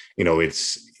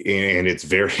 It's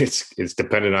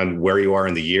dependent on where you are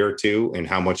in the year too, and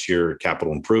how much your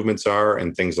capital improvements are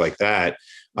and things like that.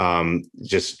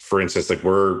 Just for instance, like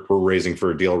we're raising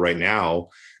for a deal right now,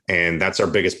 and that's our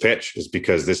biggest pitch, is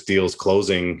because this deal is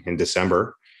closing in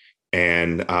December,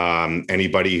 and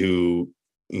anybody who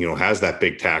has that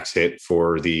big tax hit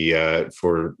for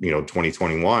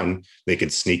 2021, they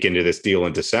could sneak into this deal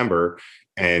in December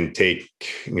and take,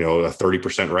 a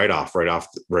 30% write-off right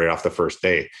off the first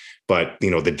day. But,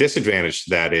 the disadvantage to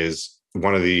that is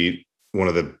one of the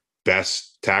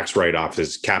best tax write-offs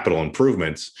is capital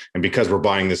improvements. And because we're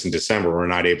buying this in December, we're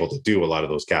not able to do a lot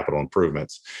of those capital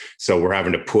improvements. So we're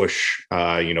having to push,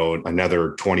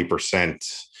 another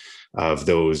 20% of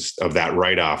that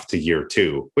write-off to year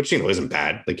 2, which, isn't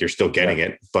bad. Like, you're still getting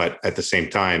it, but at the same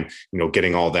time,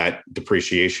 getting all that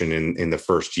depreciation in the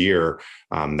first year,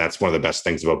 that's one of the best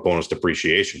things about bonus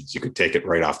depreciations. You could take it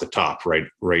right off the top, right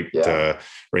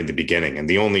in the beginning. And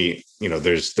the only,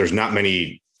 there's not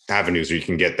many avenues where you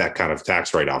can get that kind of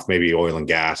tax write-off. Maybe oil and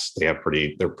gas, they're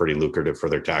pretty lucrative for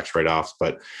their tax write-offs,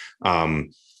 but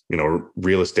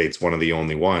real estate's one of the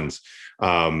only ones.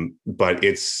 But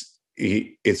it's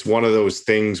one of those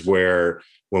things where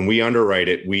when we underwrite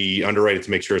it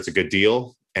to make sure it's a good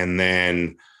deal. And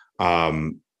then,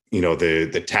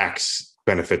 the tax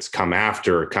benefits come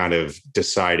after kind of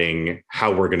deciding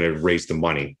how we're going to raise the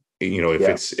money.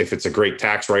 If it's a great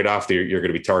tax write-off, you're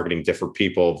going to be targeting different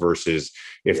people versus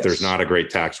if there's not a great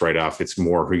tax write-off, it's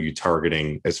more who you're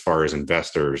targeting as far as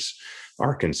investors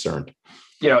are concerned.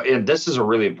 And this is a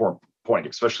really important point,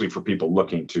 especially for people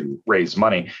looking to raise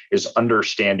money, is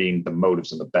understanding the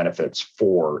motives and the benefits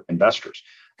for investors.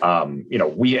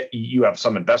 You have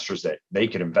some investors that they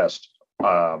can invest,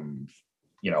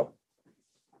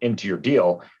 into your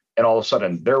deal, and all of a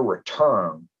sudden their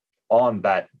return on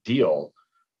that deal,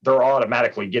 they're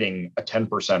automatically getting a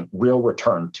 10% real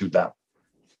return to them,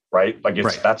 right? Like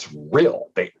that's real.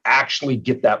 They actually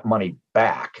get that money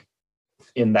back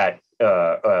in that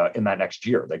next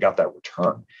year. They got that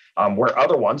return. Where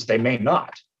other ones, they may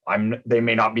not. They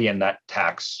may not be in that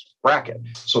tax bracket.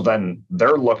 So then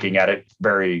they're looking at it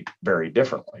very, very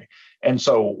differently. And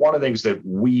so one of the things that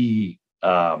we,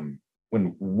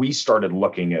 when we started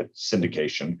looking at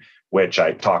syndication, which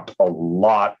I talked a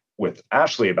lot with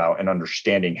Ashley about, and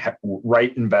understanding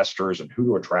right investors and who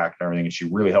to attract and everything. And she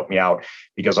really helped me out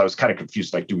because I was kind of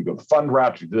confused. Like, do we go the fund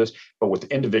route? Do we do this? But with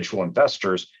individual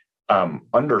investors,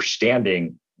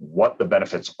 understanding what the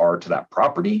benefits are to that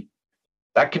property,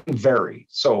 that can vary.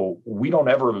 So we don't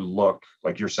ever look,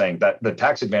 like you're saying, that the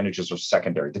tax advantages are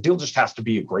secondary. The deal just has to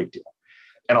be a great deal.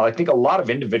 And I think a lot of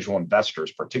individual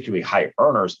investors, particularly high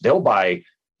earners, they'll buy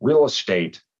real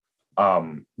estate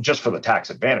just for the tax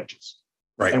advantages.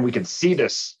 Right. And we can see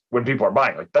this when people are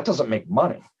buying, like, that doesn't make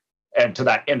money. And to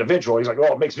that individual, he's like,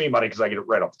 well, it makes me money because I get it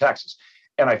right off the taxes.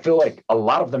 And I feel like a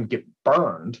lot of them get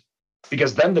burned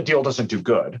because then the deal doesn't do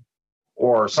good,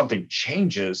 or something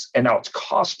changes and now it's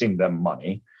costing them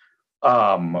money.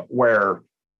 Where,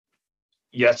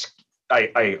 yes,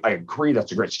 I agree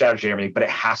that's a great strategy and everything, but it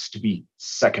has to be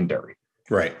secondary.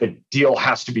 Right. The deal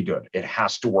has to be good. It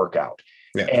has to work out.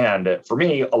 Yeah. And for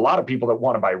me, a lot of people that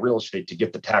want to buy real estate to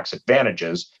get the tax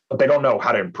advantages, but they don't know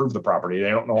how to improve the property. They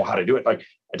don't know how to do it. Like,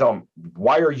 I tell them,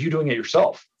 why are you doing it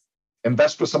yourself?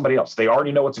 Invest with somebody else. They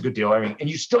already know it's a good deal. I mean, and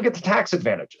you still get the tax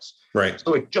advantages. Right.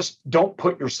 So just don't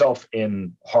put yourself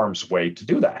in harm's way to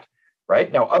do that.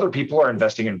 Right. Now, other people are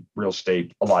investing in real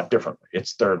estate a lot differently.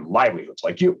 It's their livelihoods,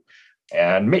 like you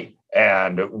and me.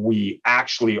 And we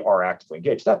actually are actively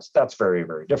engaged. That's very,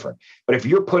 very different. But if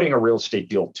you're putting a real estate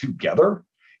deal together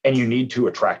and you need to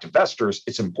attract investors,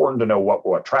 it's important to know what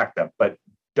will attract them. But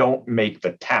don't make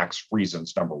the tax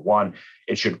reasons number one.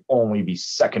 It should only be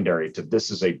secondary to this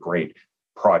is a great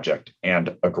project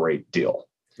and a great deal.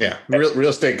 Yeah. Real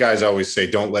estate guys always say,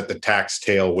 don't let the tax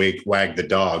tail wag the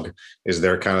dog, is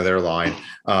their line.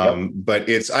 But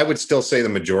I would still say the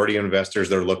majority of investors,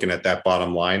 they're looking at that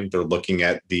bottom line. They're looking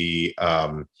at the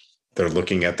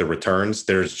returns.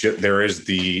 There is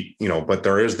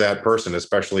that person,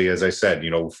 especially as I said,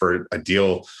 for a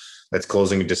deal that's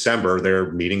closing in December,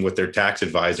 they're meeting with their tax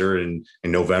advisor in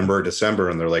November, December,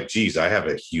 and they're like, geez, I have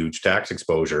a huge tax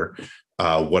exposure.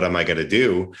 What am I going to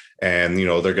do? And,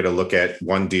 they're going to look at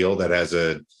one deal that has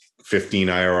a 15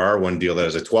 IRR, one deal that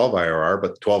has a 12 IRR,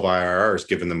 but the 12 IRR is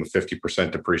giving them a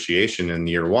 50% depreciation in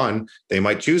year one. They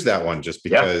might choose that one just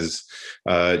because,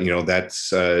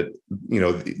 that's, at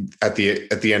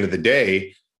the end of the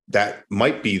day, that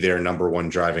might be their number one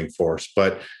driving force.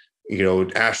 But,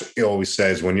 Ashley always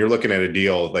says, when you're looking at a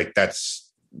deal, like that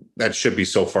should be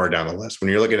so far down the list. When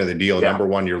you're looking at the deal, number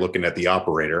one, you're looking at the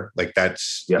operator. Like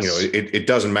that's, it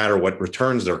doesn't matter what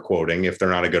returns they're quoting if they're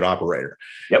not a good operator.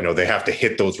 Yep. They have to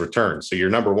hit those returns. So your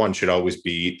number one should always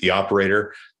be the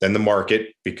operator, then the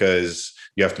market, because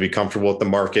you have to be comfortable with the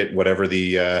market, whatever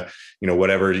the,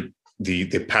 whatever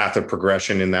the path of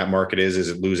progression in that market is. Is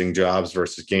it losing jobs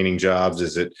versus gaining jobs?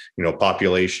 Is it,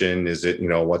 population? Is it,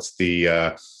 what's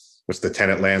the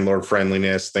tenant landlord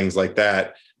friendliness, things like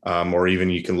that? Or even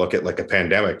you can look at like a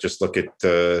pandemic, just look at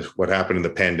what happened in the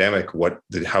pandemic,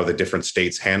 how the different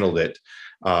states handled it.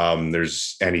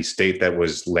 There's any state that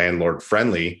was landlord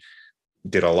friendly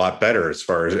did a lot better as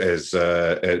far as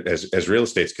real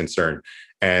estate's concerned.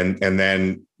 And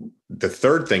then the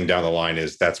third thing down the line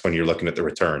is that's when you're looking at the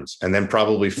returns. And then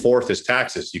probably fourth is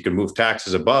taxes. You can move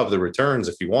taxes above the returns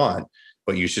if you want,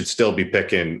 but you should still be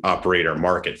picking operator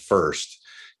market first,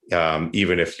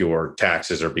 even if your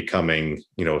taxes are becoming,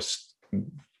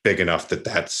 big enough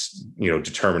that's,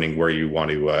 determining where you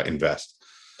want to invest.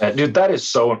 Dude, that is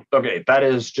so okay. That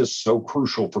is just so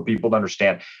crucial for people to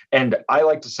understand. And I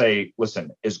like to say, listen,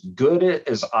 as good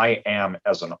as I am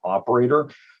as an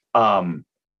operator,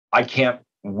 I can't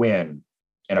win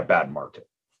in a bad market.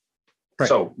 Right.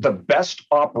 So the best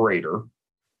operator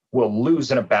will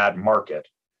lose in a bad market,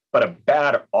 but a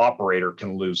bad operator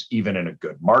can lose even in a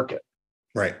good market.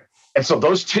 Right. And so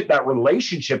that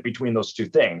relationship between those two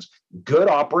things, good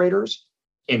operators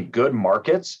in good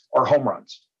markets are home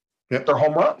runs. Yep. They're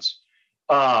home runs.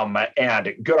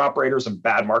 And good operators in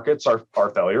bad markets are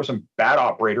failures, and bad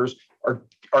operators are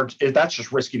that's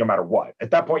just risky no matter what.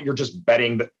 At that point, you're just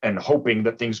betting and hoping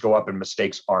that things go up and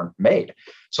mistakes aren't made.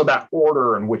 So that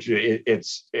order in which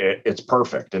it's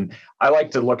perfect. And I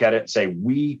like to look at it and say,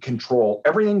 we control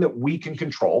everything that we can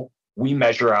control. We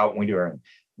measure out and we do everything.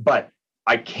 But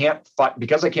I can't fight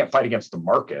because I can't fight against the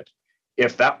market.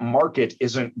 If that market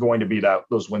isn't going to be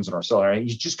those wins in our cellar,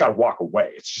 you just got to walk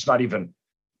away. It's just not even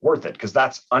worth it because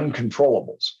that's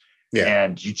uncontrollables. Yeah.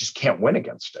 And you just can't win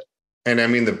against it. And I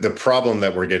mean, the problem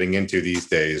that we're getting into these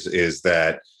days is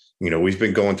that, we've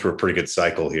been going through a pretty good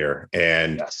cycle here,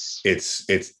 and yes,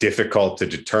 it's difficult to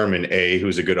determine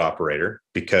who's a good operator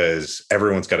because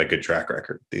everyone's got a good track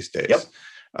record these days.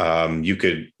 Yep.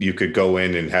 You could go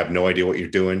in and have no idea what you're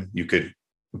doing. You could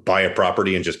buy a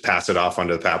property and just pass it off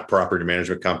onto the property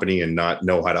management company and not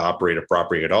know how to operate a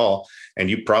property at all. And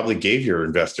you probably gave your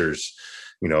investors,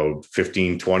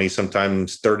 15, 20,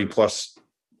 sometimes 30 plus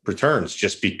returns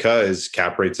just because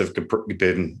cap rates have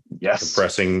been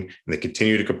compressing and they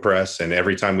continue to compress. And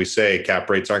every time we say cap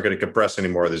rates aren't going to compress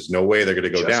anymore, there's no way they're going to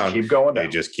go down. They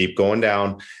just keep going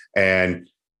down. And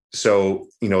so,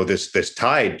 this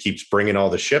tide keeps bringing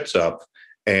all the ships up,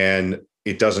 and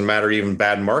it doesn't matter, even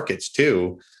bad markets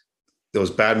too. Those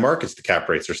bad markets, the cap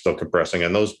rates are still compressing,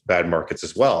 and those bad markets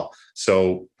as well.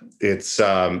 So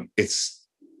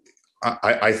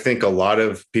I think a lot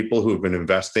of people who've been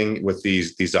investing with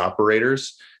these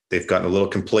operators, they've gotten a little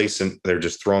complacent. They're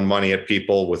just throwing money at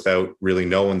people without really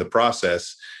knowing the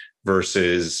process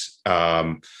versus,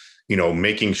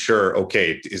 making sure,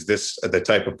 okay, is this the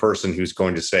type of person who's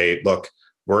going to say, look,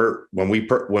 when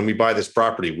we buy this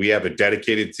property, we have a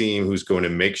dedicated team who's going to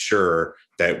make sure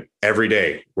that every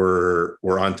day we're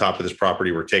on top of this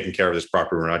property, we're taking care of this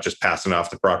property, we're not just passing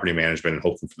off the property management and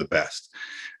hoping for the best.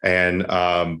 And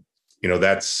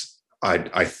that's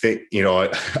I think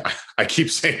I keep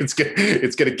saying it's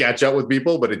going to catch up with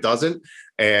people, but it doesn't.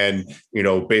 And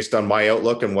based on my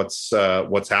outlook and what's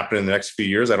happening in the next few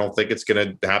years, I don't think it's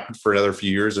going to happen for another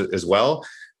few years as well.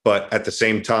 But at the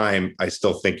same time, I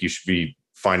still think you should be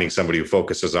finding somebody who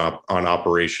focuses on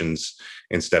operations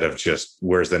instead of just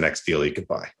where's the next deal you could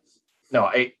buy.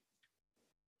 No,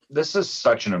 this is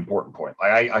such an important point.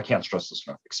 I can't stress this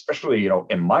enough, especially,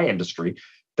 in my industry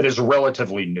that is a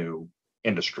relatively new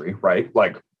industry, right?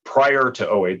 Like prior to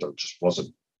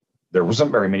 2008, there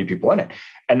wasn't very many people in it.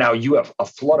 And now you have a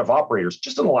flood of operators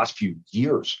just in the last few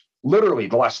years, literally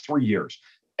the last 3 years.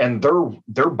 And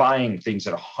they're buying things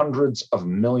at hundreds of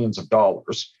millions of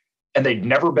dollars, and they'd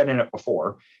never been in it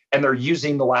before. And they're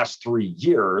using the last 3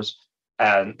 years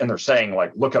and they're saying,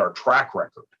 like, look at our track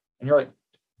record. And you're like,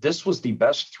 this was the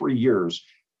best 3 years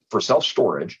for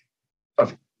self-storage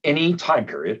of any time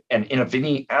period and of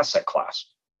any asset class.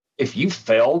 If you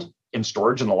failed in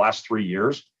storage in the last 3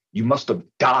 years, you must have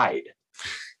died,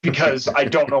 because I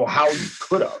don't know how you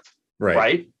could have.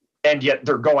 Right. And yet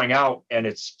they're going out, and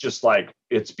it's just like,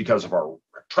 it's because of our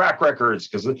track records,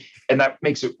 and that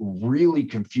makes it really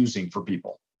confusing for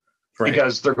people,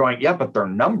 because they're going, yeah, but they're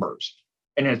numbers.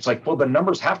 And it's like, well, the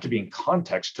numbers have to be in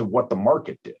context to what the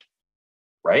market did.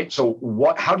 Right. So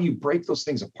how do you break those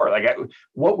things apart? Like,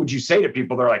 what would you say to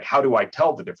people? They're like, how do I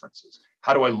tell the differences?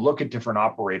 How do I look at different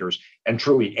operators and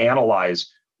truly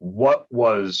analyze what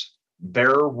was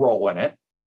their role in it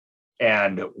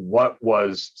and what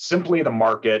was simply the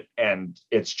market? And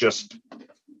it's just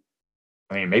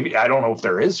I mean, maybe I don't know if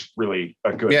there is really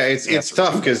a good. Yeah, it's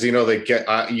tough because they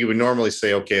get. You would normally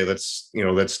say, okay, let's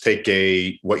take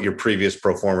what your previous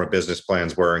pro forma business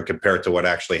plans were and compare it to what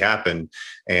actually happened,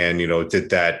 and did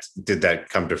that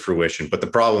come to fruition? But the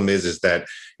problem is that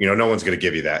no one's going to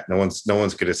give you that. No one's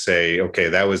going to say, okay,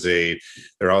 that was a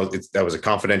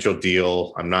confidential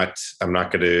deal. I'm not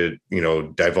going to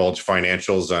divulge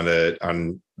financials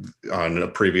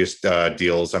on previous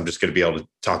deals. I'm just going to be able to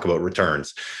talk about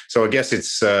returns. So I guess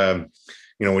it's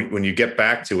when you get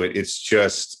back to it, it's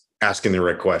just asking the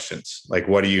right questions. Like,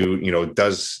 what do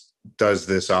does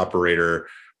this operator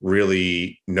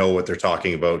really know what they're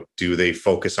talking about? Do they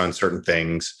focus on certain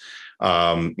things?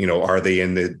 Are they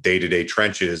in the day-to-day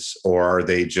trenches, or are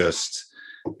they just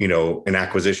an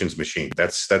acquisitions machine?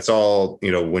 That's all.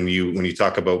 When you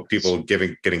talk about people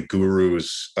getting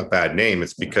gurus a bad name,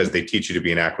 it's because they teach you to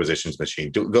be an acquisitions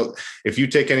machine. If you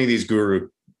take any of these guru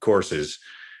courses,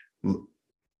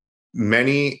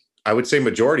 many, I would say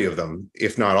majority of them,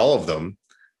 if not all of them,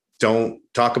 don't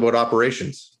talk about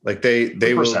operations. Like they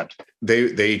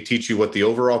teach you what the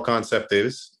overall concept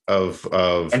is of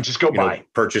and just go buy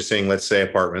purchasing, let's say,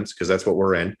 apartments, because that's what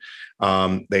we're in.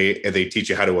 They teach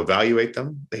you how to evaluate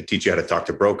them. They teach you how to talk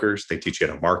to brokers. They teach you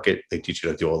how to market. They teach you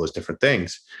how to do all those different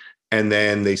things. And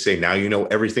then they say, now you know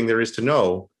everything there is to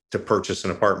know to purchase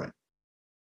an apartment.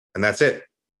 And that's it.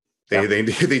 They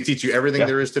teach you everything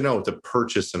there is to know to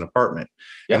purchase an apartment.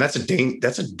 And that's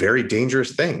a very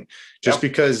dangerous thing. Just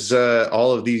because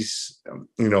all of these,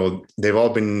 they've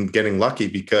all been getting lucky,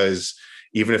 because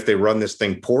even if they run this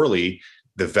thing poorly,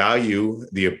 the value,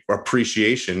 the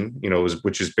appreciation,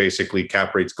 which is basically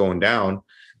cap rates going down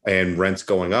and rents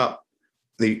going up,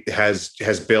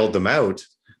 has bailed them out.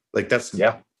 Like that's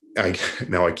I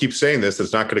keep saying this,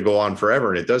 it's not going to go on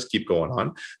forever, and it does keep going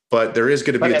on, but there is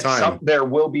going to be a time. There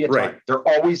will be a time. Right. There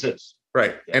always is.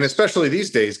 Right. Yes. And especially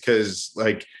these days, because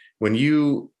like when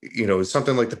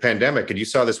something like the pandemic, and you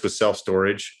saw this with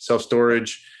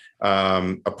self-storage,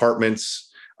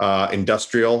 apartments,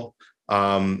 industrial,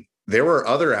 there were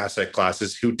other asset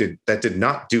classes that did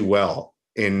not do well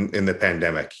in the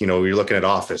pandemic. You're looking at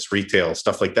office, retail,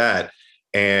 stuff like that.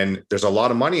 And there's a lot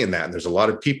of money in that. And there's a lot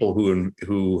of people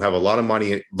who have a lot of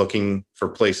money looking for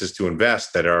places to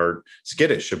invest that are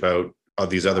skittish about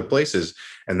these other places.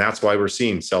 And that's why we're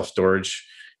seeing self-storage.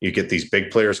 You get these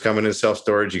big players coming into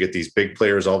self-storage. You get these big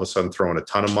players all of a sudden throwing a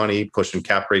ton of money, pushing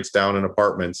cap rates down in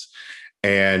apartments.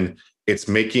 And it's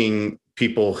making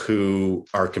people who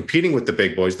are competing with the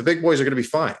big boys are going to be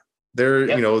fine.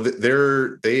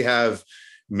 They have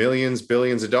millions,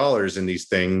 billions of dollars in these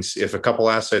things. If a couple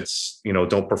assets,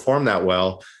 don't perform that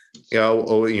well,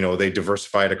 they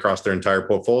diversify it across their entire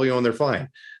portfolio and they're fine.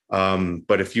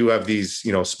 But if you have these,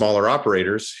 smaller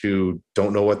operators who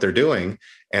don't know what they're doing,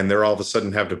 and they're all of a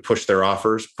sudden have to push their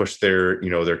offers, push their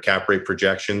cap rate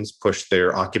projections, push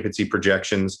their occupancy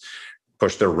projections,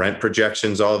 push their rent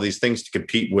projections, all of these things to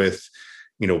compete with,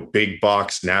 big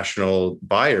box national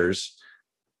buyers,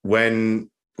 when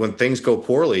things go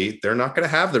poorly, they're not going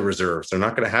to have the reserves. They're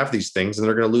not going to have these things, and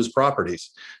they're going to lose properties.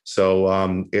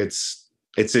 So it's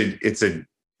a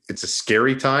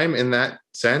scary time in that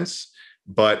sense.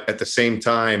 But at the same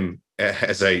time,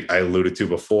 as I alluded to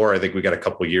before, I think we got a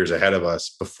couple of years ahead of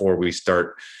us before we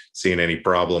start seeing any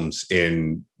problems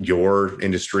in your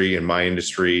industry, in my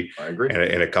industry, I agree,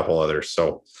 and a couple others.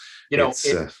 So,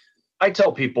 I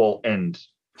tell people, and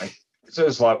I say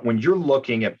this a lot, when you're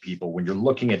looking at people, when you're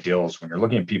looking at deals, when you're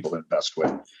looking at people to invest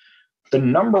with, the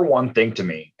number one thing to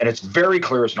me, and it's very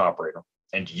clear as an operator,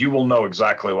 and you will know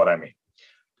exactly what I mean,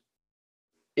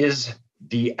 is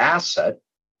the asset,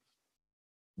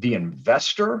 the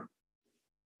investor,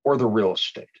 or the real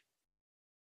estate.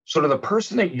 So to the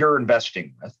person that you're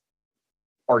investing with,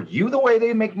 are you the way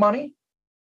they make money?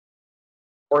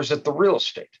 Or is it the real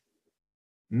estate?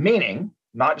 Meaning,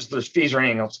 not just there's fees or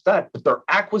anything else like that, but they're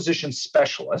acquisition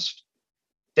specialists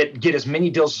that get as many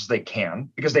deals as they can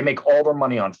because they make all their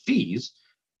money on fees,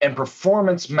 and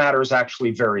performance matters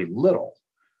actually very little.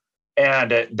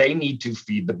 And they need to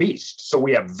feed the beast. So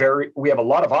we have a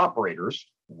lot of operators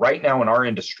right now in our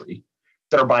industry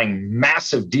that are buying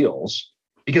massive deals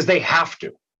because they have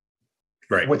to.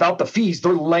 Right. Without the fees,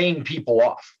 they're laying people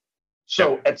off.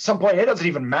 So at some point, it doesn't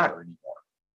even matter anymore.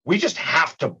 We just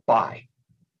have to buy.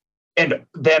 And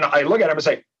then I look at them and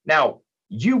say, now,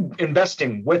 you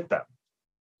investing with them,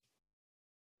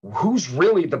 who's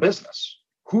really the business?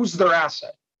 Who's their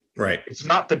asset? Right. It's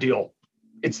not the deal.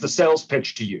 It's the sales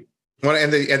pitch to you. Well,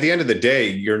 and at the end of the day,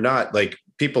 you're not, like,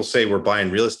 people say we're buying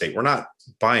real estate. We're not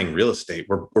buying real estate.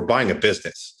 We're buying a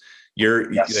business.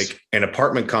 Like, an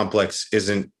apartment complex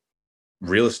isn't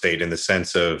real estate in the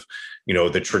sense of,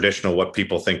 the traditional, what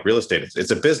people think real estate is.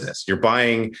 It's a business. You're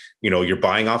buying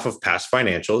off of past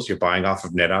financials. You're buying off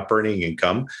of net operating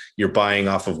income. You're buying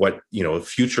off of what,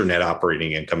 future net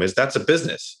operating income is. That's a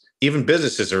business. Even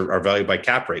businesses are valued by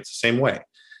cap rates the same way.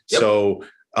 Yep. So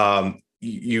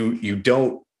you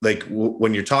don't, like,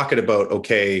 when you're talking about,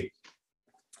 okay,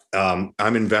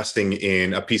 I'm investing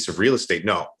in a piece of real estate.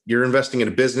 No, you're investing in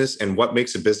a business, and what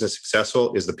makes a business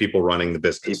successful is the people running the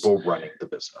business. People running the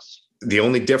business. The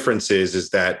only difference is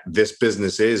that this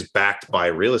business is backed by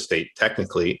real estate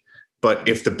technically, but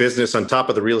if the business on top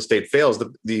of the real estate fails,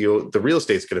 the real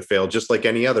estate's going to fail just like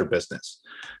any other business.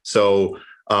 So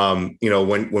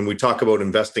when we talk about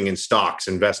investing in stocks,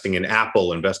 investing in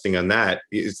Apple, investing on that,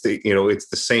 it's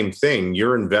the same thing.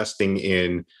 You're investing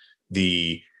in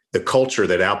the culture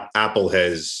that Apple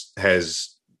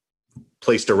has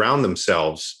placed around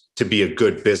themselves to be a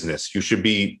good business. You should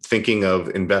be thinking of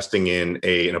investing in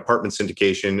an apartment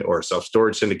syndication or a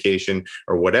self-storage syndication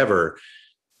or whatever,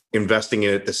 investing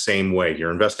in it the same way.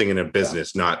 You're investing in a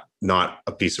business, not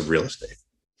a piece of real estate.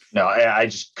 No, I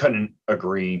just couldn't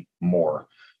agree more.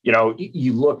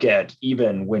 You look at,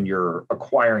 even when you're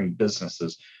acquiring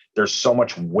businesses, there's so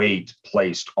much weight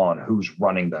placed on who's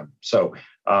running them. So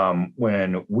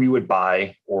when we would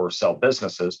buy or sell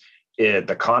businesses,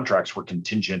 the contracts were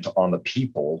contingent on the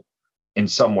people in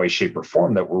some way, shape, or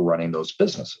form that were running those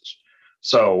businesses.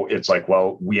 So it's like,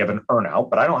 well, we have an earnout,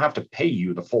 but I don't have to pay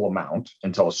you the full amount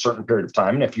until a certain period of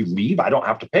time. And if you leave, I don't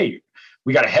have to pay you.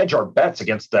 We got to hedge our bets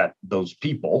against those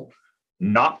people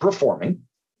not performing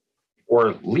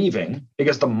or leaving,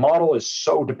 because the model is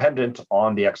so dependent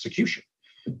on the execution.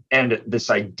 And this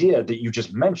idea that you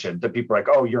just mentioned, that people are like,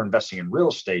 oh, you're investing in real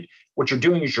estate. What you're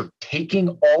doing is you're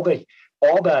taking all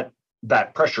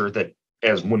that pressure that,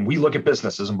 as when we look at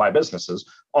businesses and buy businesses,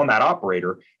 on that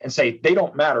operator, and say they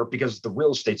don't matter because the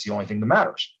real estate's the only thing that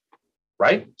matters,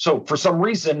 right? So for some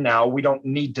reason now we don't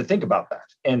need to think about that.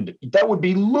 And that would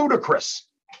be ludicrous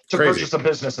to purchase a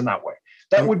business in that way.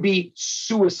 That would be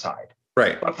suicide.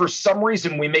 Right. But for some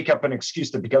reason, we make up an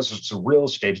excuse that because it's a real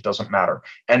estate, it doesn't matter.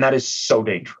 And that is so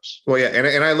dangerous. Well, yeah.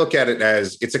 And I look at it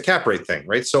as it's a cap rate thing,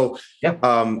 right? So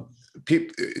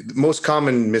most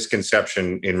common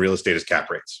misconception in real estate is cap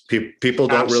rates. People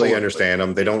don't really understand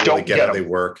them. They don't really get how they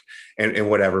work and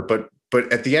whatever. But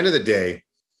at the end of the day,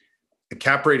 the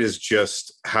cap rate is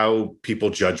just how people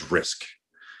judge risk.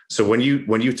 So when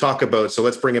you talk about, so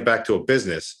let's bring it back to a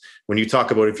business. When you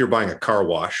talk about, if you're buying a car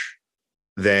wash,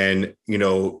 then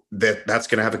that's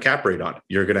going to have a cap rate on it.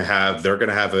 They're going to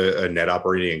have a net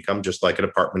operating income, just like an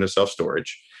apartment of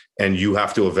self-storage. And you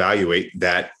have to evaluate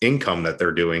that income that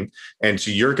they're doing. And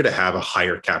so you're going to have a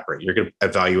higher cap rate. You're going to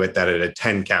evaluate that at a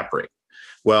 10 cap rate.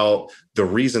 Well, the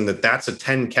reason that that's a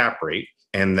 10 cap rate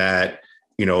and that,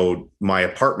 my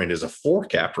apartment is a 4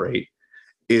 cap rate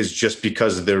is just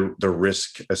because of the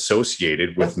risk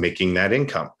associated with making that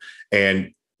income.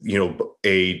 And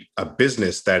a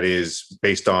business that is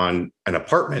based on an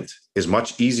apartment is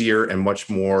much easier and much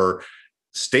more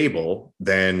stable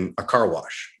than a car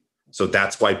wash. So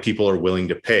that's why people are willing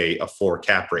to pay a 4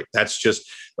 cap rate. That's just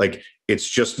it's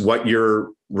just what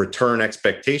your return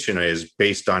expectation is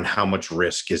based on how much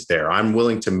risk is there. I'm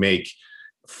willing to make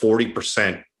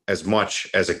 40% as much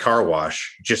as a car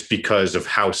wash just because of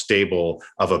how stable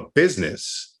of a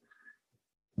business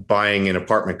buying an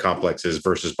apartment complex is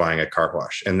versus buying a car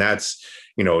wash. And that's,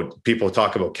 people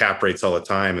talk about cap rates all the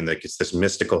time and like it's this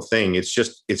mystical thing. It's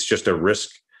just a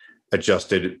risk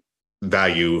adjusted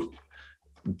value,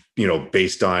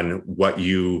 based on what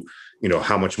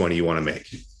how much money you want to make.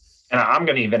 And I'm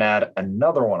going to even add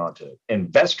another one onto it.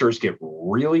 Investors get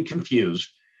really confused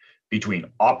between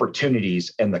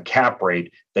opportunities and the cap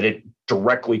rate, that it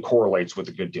directly correlates with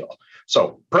a good deal.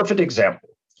 So perfect example.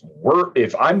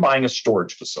 If I'm buying a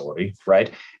storage facility,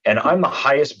 right, and I'm the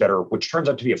highest bidder, which turns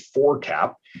out to be a 4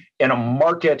 cap in a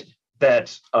market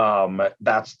that's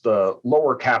the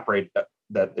lower cap rate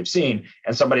that they've seen,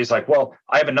 and somebody's like, well,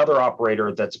 I have another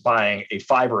operator that's buying a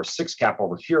 5 or a 6 cap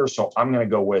over here, so I'm going to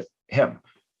go with him,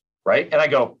 right? And I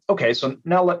go, okay, so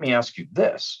now let me ask you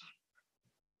this.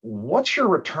 What's your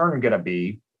return going to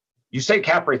be? You say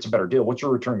cap rate's a better deal. What's your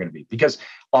return going to be? Because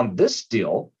on this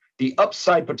deal, the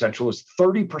upside potential is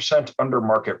 30% under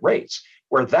market rates,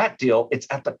 where that deal, it's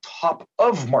at the top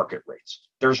of market rates.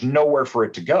 There's nowhere for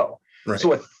it to go. Right.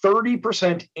 So a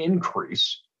 30%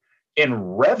 increase in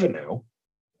revenue,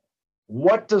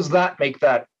 what does that make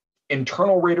that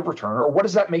internal rate of return, or what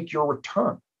does that make your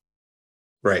return?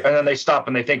 Right. And then they stop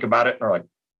and they think about it and they're like,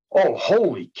 oh,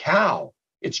 holy cow,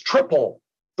 it's triple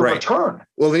the return.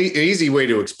 Well, an easy way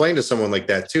to explain to someone like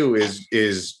that too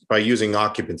is by using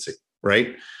occupancy,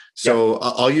 right? So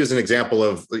I'll use an example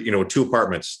of, 2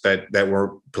 apartments that we're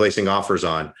placing offers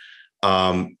on.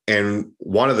 And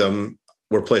one of them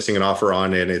we're placing an offer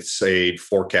on and it's a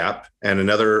 4 cap, and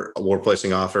another we're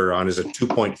placing offer on is a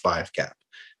 2.5 cap.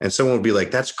 And someone would be like,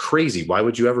 that's crazy. Why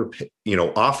would you ever,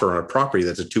 offer on a property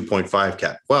that's a 2.5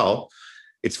 cap? Well,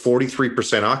 it's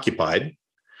 43% occupied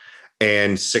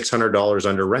and $600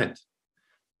 under rent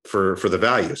for the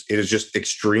values. It is just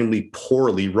extremely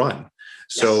poorly run.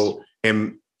 So,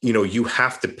 and you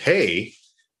have to pay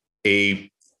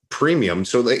a premium.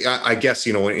 So I guess,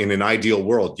 in an ideal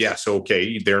world, yes,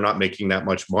 okay, they're not making that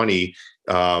much money.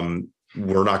 We're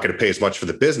not going to pay as much for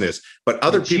the business, but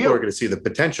other people are going to see the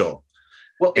potential.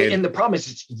 Well, and the problem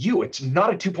is it's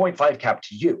not a 2.5 cap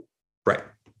to you. Right.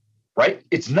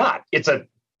 It's not. It's a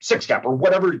 6 cap or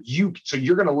whatever so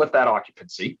you're going to lift that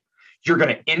occupancy. You're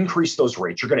going to increase those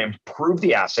rates. You're going to improve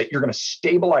the asset. You're going to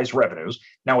stabilize revenues.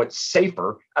 Now it's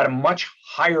safer at a much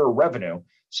higher revenue.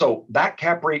 So that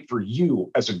cap rate for you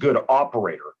as a good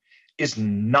operator is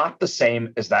not the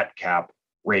same as that cap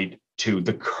rate to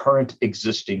the current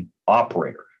existing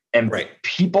operator. And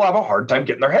people have a hard time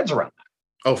getting their heads around that.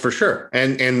 Oh, for sure.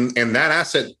 And that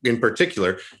asset in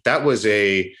particular, that was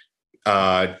a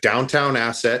downtown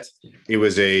asset. It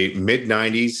was a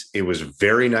mid-90s. It was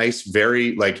very nice,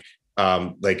 very like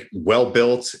well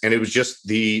built, and it was just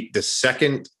the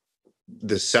second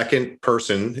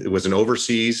person. It was an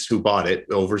overseas who bought it.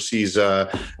 Overseas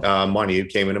money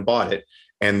came in and bought it,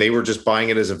 and they were just buying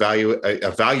it as a value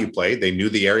play. They knew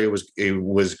the area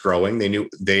was growing.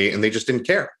 They just didn't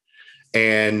care,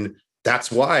 and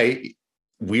that's why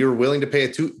we were willing to pay a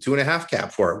 2.5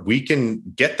 cap for it. We can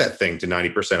get that thing to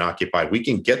 90% occupied. We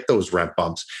can get those rent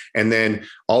bumps. And then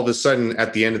all of a sudden,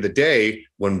 at the end of the day,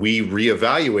 when we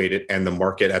reevaluate it and the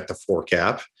market at the 4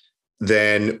 cap,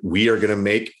 then we are going to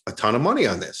make a ton of money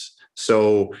on this.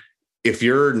 So if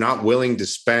you're not willing to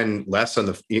spend less on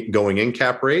the going in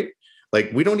cap rate, like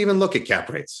we don't even look at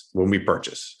cap rates when we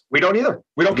purchase. We don't either.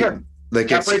 We don't care. Like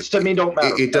cap rates to me don't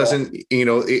matter. It doesn't,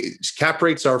 cap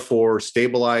rates are for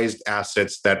stabilized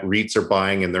assets that REITs are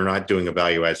buying, and they're not doing a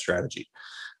value add strategy.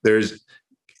 It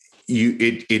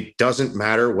doesn't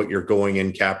matter what you're going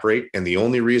in cap rate. And the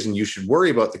only reason you should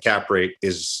worry about the cap rate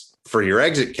is for your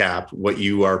exit cap, what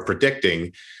you are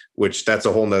predicting, which that's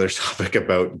a whole nother topic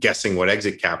about guessing what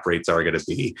exit cap rates are going to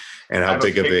be and how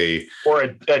big of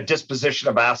or a disposition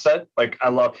of asset. Like I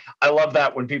love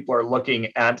that when people are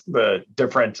looking at the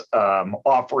different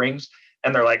offerings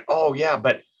and they're like, oh yeah,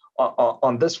 but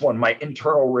on this one, my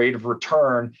internal rate of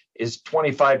return is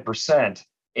 25%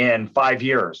 in 5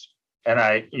 years.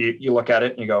 And you look at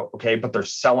it and you go, okay, but they're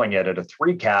selling it at a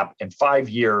 3 cap in 5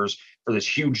 years for this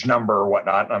huge number or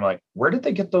whatnot. And I'm like, where did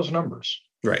they get those numbers?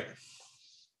 Right.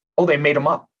 Oh, they made them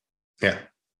up. Yeah.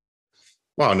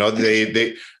 Well, no,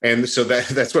 they and so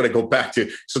that's what I go back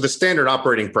to. So the standard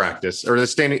operating practice or the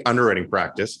standard underwriting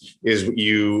practice is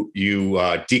you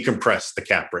decompress the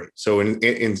cap rate. So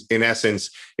in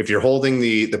essence, if you're holding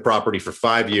the property for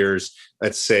 5 years,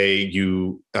 let's say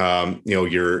your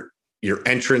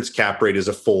entrance cap rate is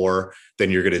a 4,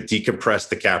 then you're going to decompress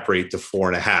the cap rate to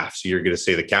 4.5. So you're going to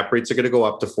say the cap rates are going to go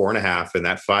up to 4.5 in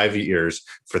that 5 years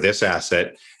for this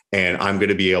asset. And I'm going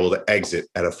to be able to exit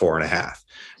at a 4.5.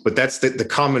 But that's the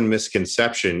common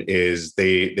misconception is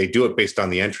they do it based on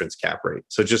the entrance cap rate.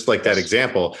 So just like that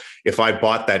example, if I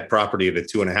bought that property at a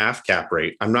 2.5 cap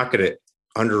rate, I'm not going to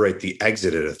underwrite the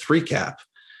exit at a 3 cap.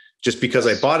 Just because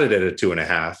I bought it at a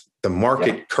 2.5, the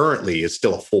market currently is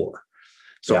still a 4.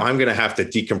 So I'm going to have to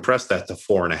decompress that to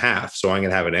 4.5. So I'm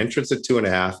going to have an entrance at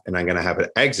 2.5 and I'm going to have an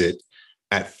exit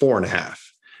at 4.5.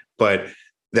 But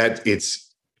that it's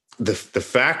the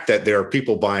fact that there are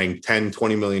people buying $10,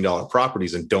 $20 million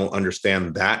properties and don't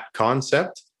understand that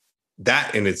concept,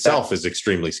 that in itself is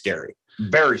extremely scary.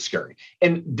 Very scary.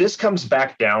 And this comes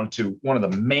back down to one of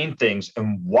the main things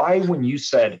and why when you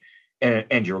said,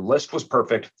 and your list was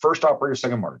perfect, first operator,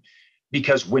 second market,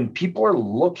 because when people are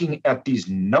looking at these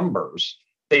numbers,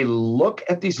 they look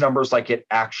at these numbers like it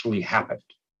actually happened.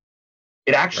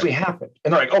 It actually happened.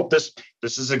 And they're like, oh, this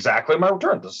is exactly my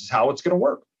return. This is how it's going to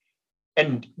work.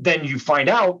 And then you find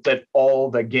out that all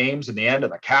the games in the end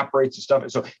and the cap rates and stuff.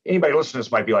 And so anybody listening to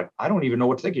this might be like, I don't even know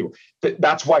what to think of you.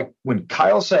 That's why when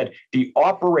Kyle said the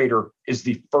operator is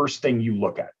the first thing you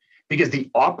look at, because the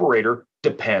operator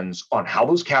depends on how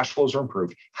those cash flows are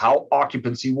improved, how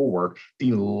occupancy will work,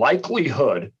 the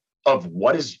likelihood of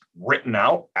what is written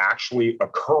out actually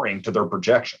occurring to their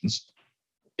projections.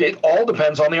 It all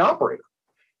depends on the operator.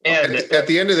 And at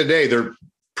the end of the day, they're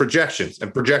projections,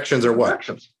 and projections are what?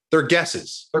 they're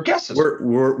guesses. They're guesses.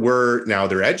 We're now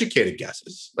they're educated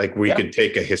guesses. Like we could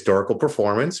take a historical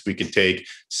performance, we could take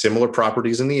similar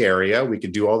properties in the area, we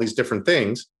could do all these different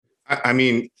things. I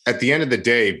mean, at the end of the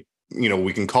day,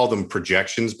 we can call them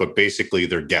projections, but basically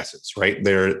they're guesses, right?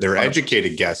 They're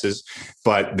educated guesses,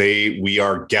 but we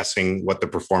are guessing what the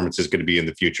performance is going to be in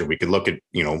the future. We can look at,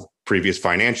 previous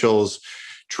financials,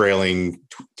 trailing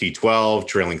T12,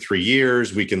 trailing 3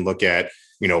 years. We can look at,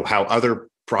 how other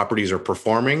properties are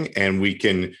performing, and we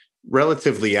can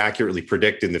relatively accurately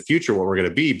predict in the future what we're going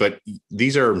to be. But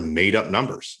these are made up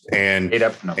numbers. And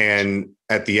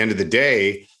at the end of the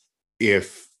day,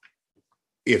 if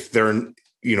they're,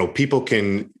 people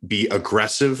can be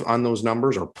aggressive on those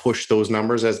numbers or push those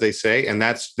numbers, as they say, and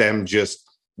that's them just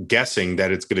guessing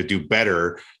that it's going to do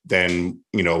better than,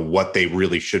 what they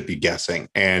really should be guessing.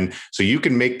 And so you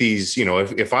can make these,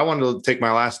 if I wanted to take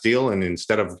my last deal and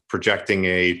instead of projecting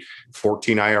a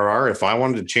 14 IRR, if I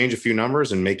wanted to change a few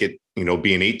numbers and make it,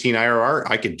 be an 18 IRR,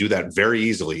 I could do that very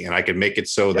easily. And I could make it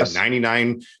so that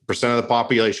 99% of the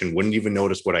population wouldn't even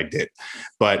notice what I did.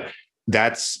 But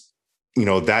that's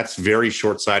very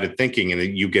short-sighted thinking. And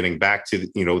you getting back to,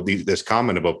 this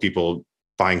comment about people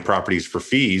buying properties for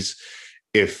fees.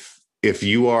 If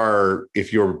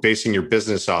you're basing your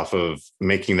business off of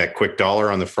making that quick dollar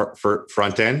on the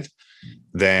front end,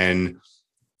 then,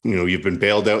 you've been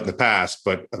bailed out in the past,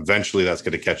 but eventually that's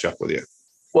going to catch up with you.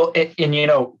 Well,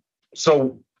 and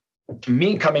so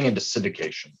me coming into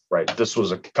syndication, right? This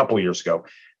was a couple of years ago.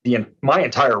 My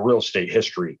entire real estate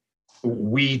history,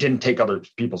 we didn't take other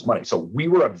people's money. So we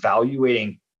were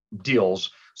evaluating deals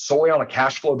solely on a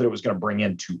cash flow that it was going to bring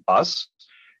in to us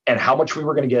and how much we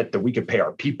were going to get that we could pay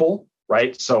our people,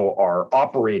 right? So our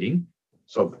operating,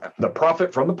 so the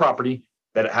profit from the property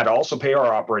that had to also pay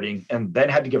our operating and then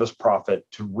had to give us profit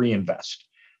to reinvest.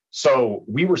 So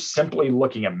we were simply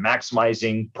looking at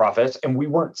maximizing profits and we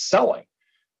weren't selling.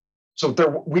 So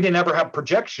we didn't ever have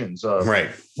projections of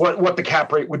what the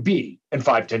cap rate would be in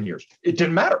 5-10 years. It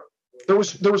didn't matter. There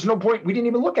was no point. We didn't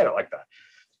even look at it like that.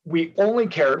 We didn't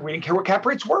care what cap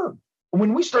rates were.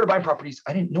 When we started buying properties,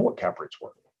 I didn't know what cap rates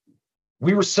were.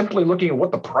 We were simply looking at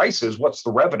what the price is, what's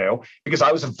the revenue, because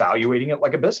I was evaluating it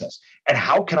like a business. And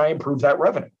how can I improve that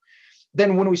revenue?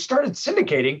 Then when we started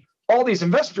syndicating, all these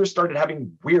investors started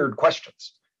having weird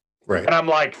questions. Right. And I'm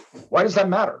like, why does that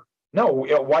matter? No,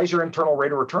 why is your internal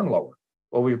rate of return lower?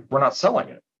 Well, we're not selling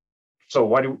it. So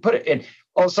why do we put it in?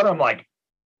 All of a sudden I'm like,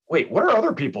 wait, what are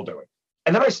other people doing?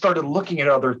 And then I started looking at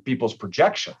other people's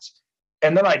projections.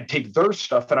 And then I'd take their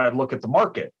stuff and I'd look at the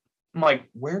market. I'm like,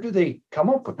 where do they come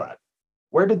up with that?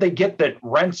 Where did they get that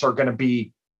rents are going to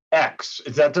be X?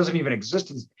 That doesn't even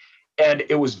exist. And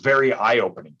it was very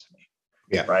eye-opening to me.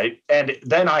 Yeah. Right. And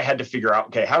then I had to figure out,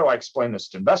 okay, how do I explain this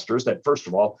to investors that, first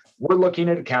of all, we're looking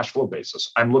at a cash flow basis.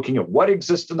 I'm looking at what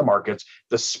exists in the markets,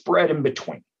 the spread in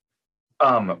between.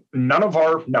 None of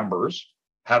our numbers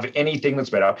have anything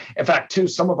that's made out. In fact,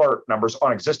 some of our numbers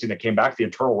on existing that came back, the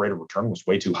internal rate of return was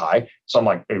way too high. So I'm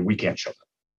like, hey, we can't show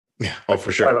that. Yeah. Oh,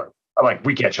 for sure. I'm like,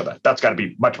 we can't show that. That's got to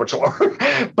be much, much lower.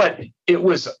 But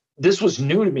this was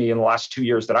new to me in the last 2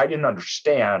 years that I didn't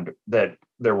understand that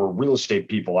there were real estate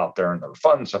people out there and their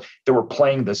funds that were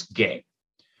playing this game.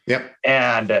 Yep.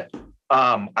 And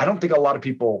I don't think a lot of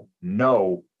people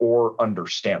know or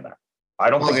understand that. I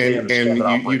don't think they understand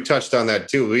that. You touched on that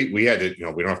too. We had to,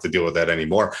 we don't have to deal with that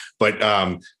anymore. But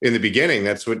in the beginning,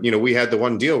 that's what, we had the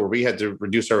one deal where we had to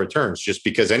reduce our returns just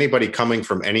because anybody coming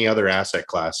from any other asset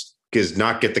class does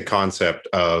not get the concept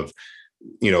of,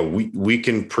 we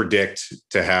can predict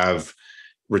to have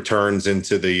returns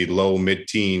into the low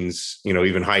mid-teens,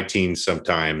 even high teens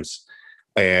sometimes.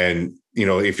 And,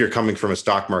 if you're coming from a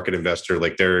stock market investor,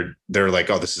 like they're like,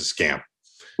 oh, this is a scam.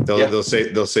 They'll say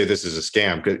this is a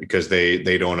scam because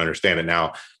they don't understand it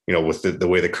now. With the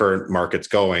way the current market's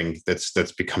going,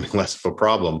 that's becoming less of a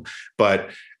problem. But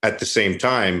at the same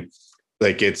time,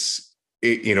 like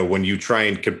when you try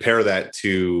and compare that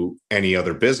to any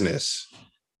other business,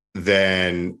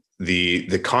 then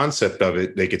the concept of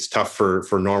it, like it's tough for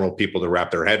normal people to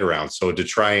wrap their head around. So to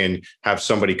try and have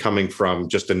somebody coming from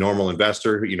just a normal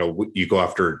investor, you go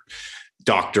after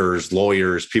doctors,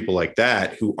 lawyers, people like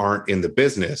that who aren't in the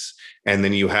business. And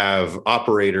then you have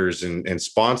operators and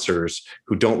sponsors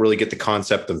who don't really get the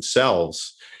concept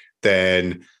themselves.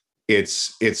 Then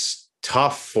it's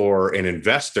tough for an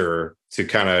investor to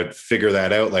kind of figure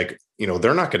that out. Like,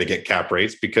 they're not going to get cap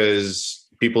rates because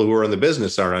people who are in the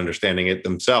business aren't understanding it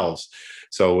themselves.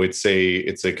 So it's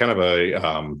a kind of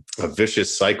a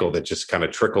vicious cycle that just kind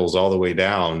of trickles all the way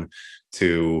down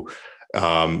to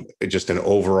just an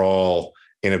overall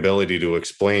inability to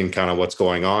explain kind of what's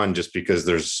going on, just because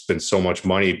there's been so much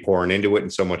money pouring into it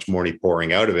and so much money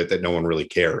pouring out of it that no one really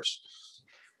cares.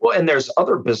 Well, and there's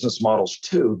other business models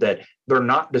too that they're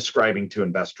not describing to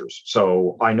investors.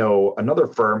 So I know another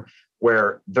firm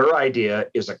where their idea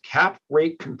is a cap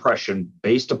rate compression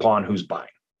based upon who's buying.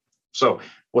 So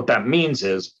what that means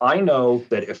is I know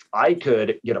that if I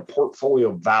could get a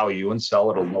portfolio value and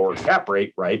sell at a lower cap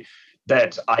rate, right,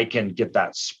 that I can get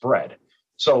that spread.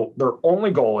 So their only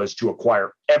goal is to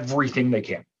acquire everything they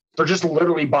can. They're just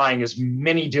literally buying as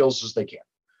many deals as they can.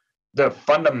 The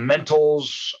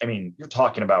fundamentals, I mean, you're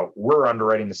talking about we're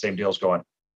underwriting the same deals going,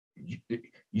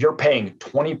 you're paying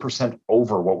 20%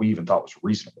 over what we even thought was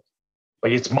reasonable.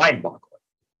 Like, it's mind-boggling.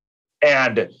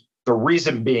 And the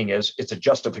reason being is it's a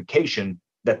justification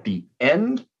that the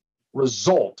end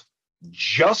result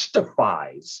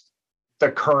justifies the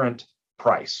current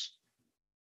price.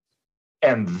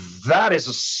 And that is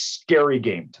a scary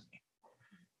game to me,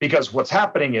 because what's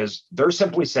happening is they're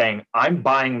simply saying, I'm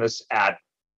buying this at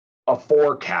a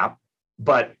 4 cap,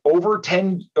 but over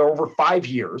 5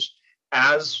 years,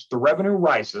 as the revenue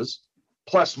rises,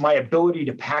 plus my ability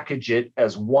to package it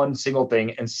as one single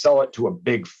thing and sell it to a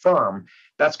big firm,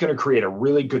 that's going to create a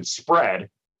really good spread,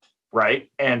 right?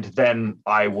 And then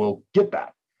I will get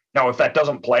that. Now, if that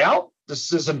doesn't play out,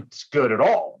 this isn't good at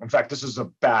all. In fact, this is a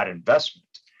bad investment.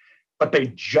 But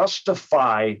they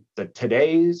justify the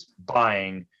today's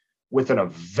buying with an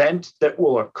event that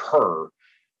will occur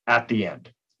at the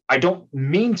end. I don't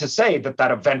mean to say that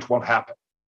that event won't happen.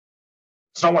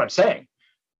 It's not what I'm saying.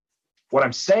 What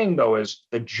I'm saying, though, is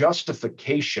the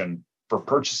justification for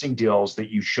purchasing deals that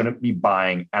you shouldn't be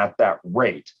buying at that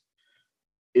rate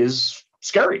is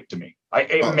scary to me.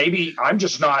 Maybe I'm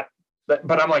just not,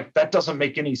 but I'm like, that doesn't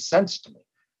make any sense to me,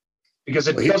 because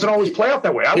it doesn't always play out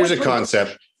that way. Here's a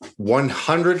concept.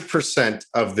 100%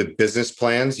 of the business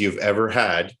plans you've ever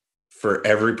had for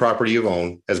every property you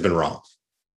own has been wrong.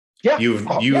 Yeah. You've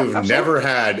never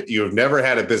had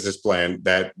a business plan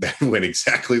that went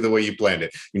exactly the way you planned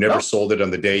it. You never sold it on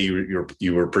the day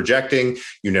you were projecting.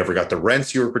 You never got the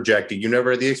rents you were projecting. You never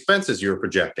had the expenses you were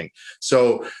projecting.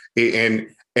 So, do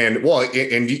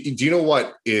you know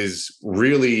what is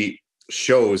really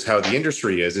shows how the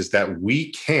industry is that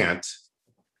we can't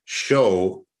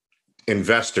show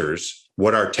investors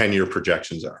what our 10-year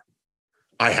projections are.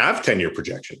 I have 10-year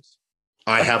projections.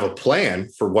 I have a plan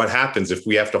for what happens if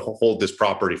we have to hold this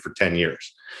property for 10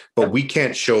 years, but we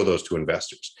can't show those to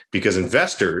investors, because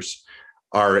investors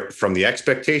are, from the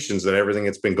expectations that everything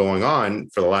that's been going on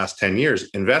for the last 10 years,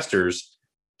 investors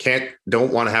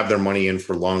don't want to have their money in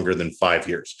for longer than 5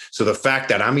 years. So the fact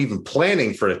that I'm even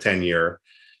planning for a 10-year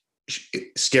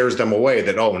scares them away,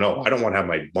 that, oh no, I don't want to have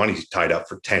my money tied up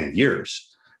for 10 years.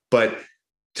 But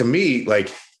to me,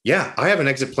 like, yeah, I have an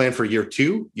exit plan for year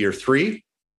 2, year 3,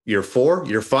 year 4,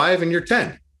 year 5, and year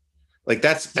 10. Like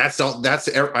that's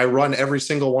I run every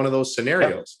single one of those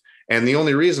scenarios. Yep. And the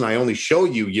only reason I only show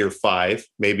you year 5,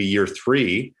 maybe year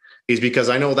 3, is because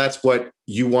I know that's what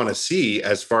you want to see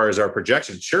as far as our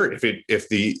projection. Sure, if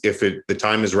the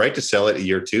time is right to sell it at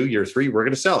year 2, year 3, we're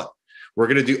going to sell it. We're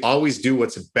going to always do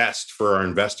what's best for our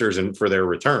investors and for their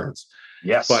returns.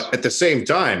 Yes. But at the same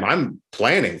time, I'm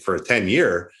planning for a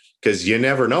 10-year, because you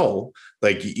never know.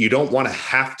 Like, you don't want to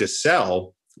have to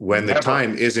sell when the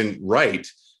time isn't right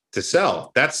to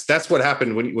sell. That's what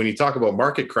happened when you talk about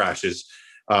market crashes.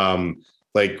 Everyone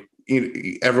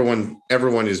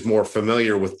is more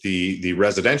familiar with the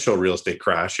residential real estate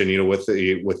crash, and with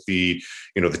the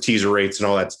teaser rates and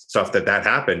all that stuff that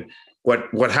happened.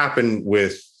 What happened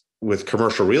with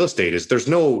commercial real estate is there's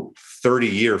no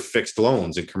 30-year fixed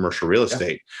loans in commercial real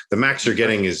estate. The max you're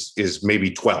getting is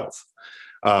maybe 12,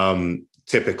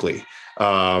 typically.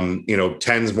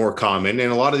 10's more common,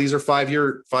 and a lot of these are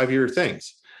 5-year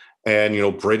things.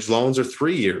 And bridge loans are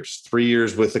 3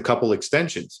 years with a couple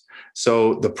extensions.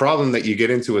 So the problem that you get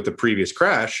into with the previous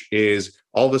crash is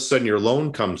all of a sudden your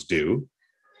loan comes due,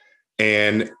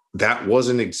 and that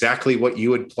wasn't exactly what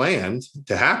you had planned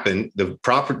to happen. The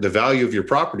value of your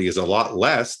property is a lot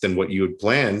less than what you had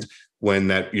planned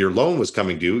when your loan was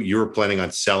coming due. You were planning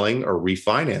on selling or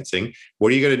refinancing.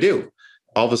 What are you going to do?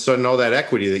 All of a sudden, all that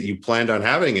equity that you planned on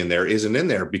having in there isn't in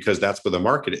there, because that's where the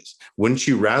market is. Wouldn't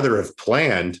you rather have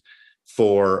planned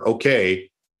for,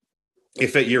 okay,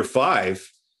 if at year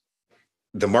 5,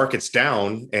 the market's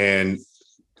down and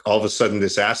all of a sudden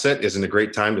this asset isn't a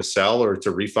great time to sell or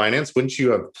to refinance? Wouldn't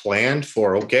you have planned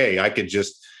for, okay, I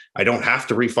don't have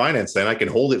to refinance, then I can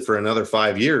hold it for another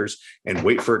 5 years and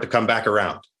wait for it to come back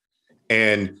around?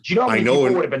 And do you know how many people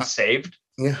would have been saved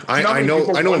Yeah, You I know.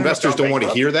 people I know wouldn't have investors gone don't want to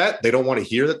bankrupt? hear that. They don't want to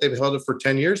hear that they've held it for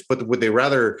 10 years, but would they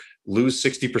rather lose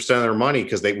 60% of their money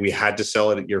because we had to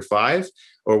sell it at year 5?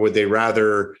 Or would they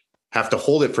rather have to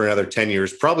hold it for another 10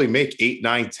 years, probably make 8,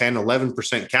 9, 10,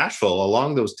 11% cash flow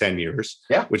along those 10 years,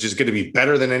 Yeah. which is going to be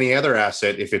better than any other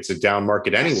asset if it's a down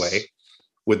market anyway? Yes.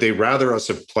 Would they rather us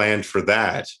have planned for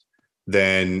that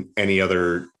than any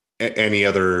other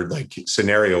like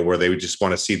scenario where they would just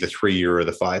want to see the 3-year or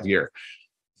the 5-year?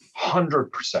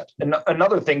 100%. And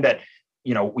another thing that,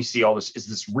 we see all this is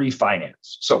this refinance.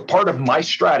 So part of my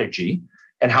strategy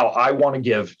and how I want to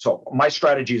give, so my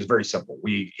strategy is very simple.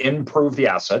 We improve the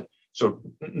asset. So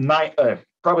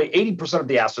probably 80% of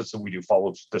the assets that we do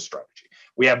follows this strategy.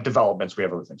 We have developments, we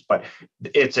have other things, but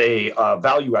it's a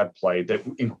value add play that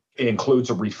includes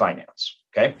a refinance.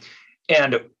 Okay.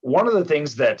 And one of the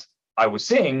things that I was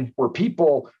seeing were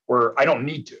people where I don't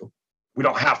need to, we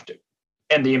don't have to.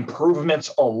 And the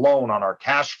improvements alone on our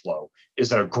cash flow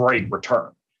is a great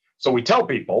return. So we tell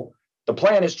people the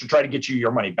plan is to try to get you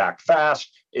your money back fast.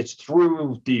 It's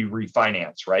through the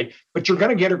refinance, right? But you're going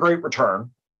to get a great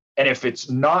return. And if it's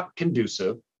not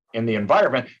conducive in the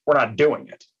environment, we're not doing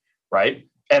it, right?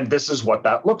 And this is what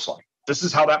that looks like. This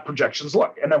is how that projections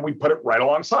look. And then we put it right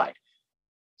alongside.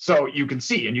 So you can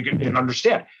see and you can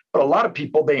understand. But a lot of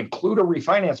people, they include a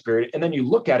refinance period. And then you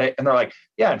look at it and they're like,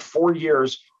 yeah, in 4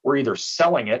 years, we're either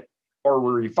selling it or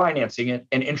we're refinancing it.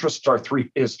 And interest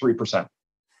is 3%.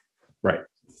 Right.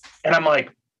 And I'm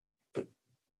like,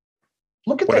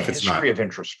 look at What the if it's history not? of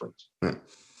interest rates.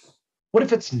 What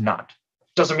if it's not?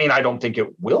 Doesn't mean I don't think it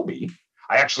will be.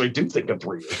 I actually do think in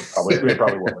 3 years it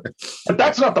probably will. But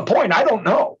that's not the point. I don't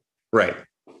know. Right.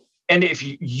 And if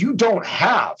you don't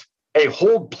have a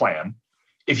hold plan,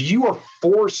 if you are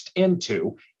forced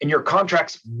into and your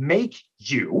contracts make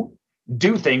you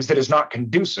do things that is not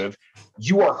conducive,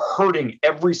 you are hurting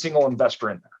every single investor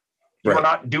in there. You're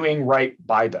not doing right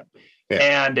by them.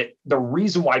 Yeah. And the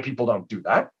reason why people don't do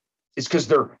that is because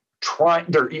they're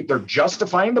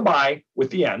justifying the buy with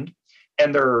the end,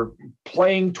 and they're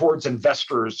playing towards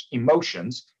investors'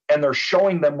 emotions, and they're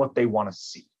showing them what they want to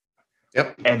see.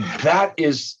 Yep. And that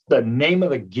is the name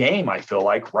of the game, I feel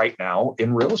like, right now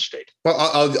in real estate. Well,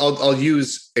 I'll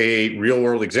use a real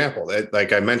world example.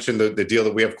 Like I mentioned, the deal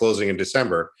that we have closing in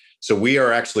December. So we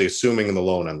are actually assuming the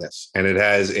loan on this, and it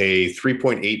has a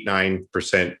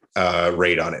 3.89%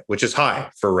 rate on it, which is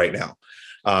high for right now.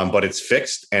 But it's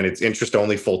fixed and it's interest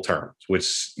only full term,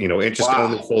 which, interest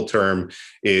only full term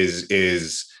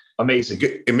is amazing.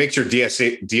 It makes your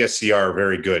DSCR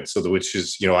very good. So which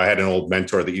is, I had an old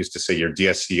mentor that used to say your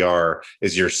DSCR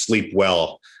is your sleep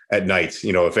well at night.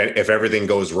 If everything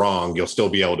goes wrong, you'll still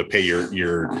be able to pay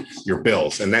your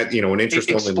bills. And that, an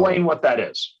interest only. Explain what that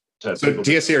is. So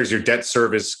DSCR is your debt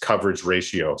service coverage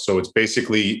ratio. So it's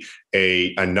basically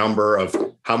a number of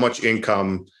how much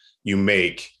income you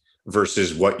make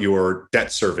versus what your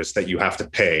debt service that you have to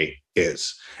pay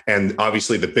is. And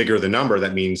obviously, the bigger the number,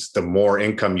 that means the more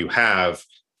income you have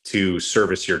to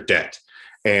service your debt.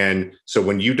 And so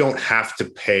when you don't have to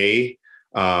pay,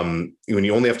 when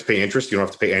you only have to pay interest, you don't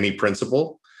have to pay any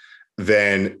principal,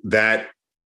 then that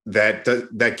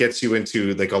gets you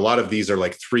into, like, a lot of these are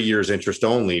like 3 years interest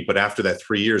only. But after that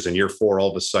 3 years, in year 4,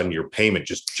 all of a sudden your payment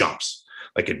just jumps,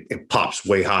 like it pops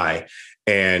way high.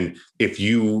 And if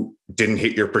you didn't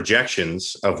hit your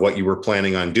projections of what you were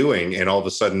planning on doing, and all of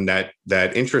a sudden that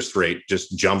interest rate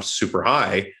just jumps super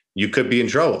high, you could be in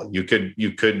trouble. You could,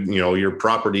 your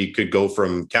property could go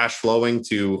from cash flowing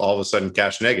to all of a sudden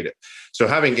cash negative. So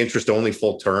having interest only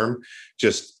full term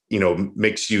just,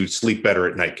 makes you sleep better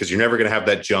at night, because you're never going to have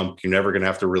that jump. You're never going to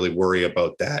have to really worry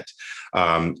about that.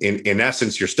 In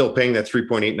essence, you're still paying that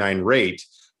 3.89 rate,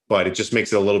 but it just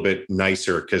makes it a little bit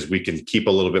nicer because we can keep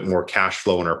a little bit more cash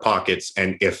flow in our pockets.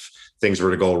 And if things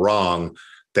were to go wrong,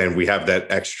 then we have that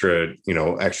extra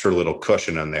little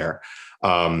cushion in there.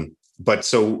 But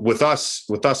so with us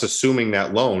assuming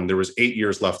that loan, there was 8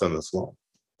 years left on this loan.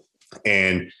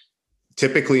 And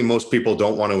typically most people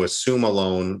don't want to assume a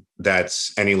loan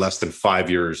that's any less than 5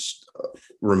 years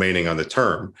remaining on the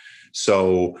term.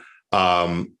 So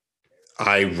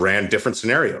I ran different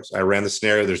scenarios. I ran the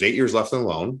scenario, there's 8 years left on the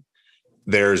loan.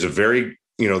 There's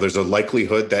there's a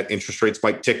likelihood that interest rates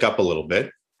might tick up a little bit.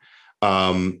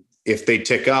 If they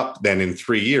tick up, then in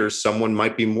 3 years, someone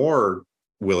might be more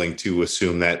willing to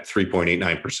assume that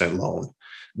 3.89% loan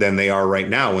than they are right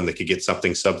now when they could get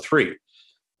something sub 3.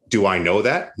 Do I know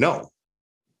that? No.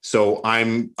 So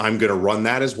I'm going to run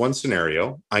that as one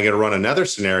scenario. I'm going to run another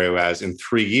scenario as, in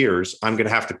 3 years, I'm going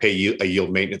to have to pay you a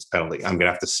yield maintenance penalty. I'm going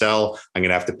to have to sell. I'm going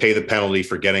to have to pay the penalty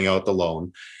for getting out the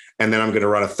loan. And then I'm going to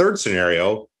run a third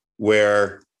scenario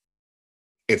where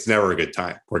it's never a good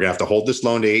time. We're going to have to hold this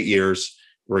loan to 8 years.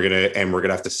 We're going to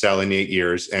have to sell in 8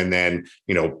 years. And then,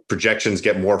 projections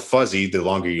get more fuzzy the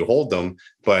longer you hold them,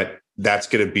 but that's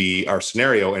going to be our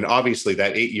scenario. And obviously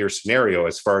that 8-year scenario,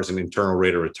 as far as an internal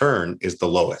rate of return, is the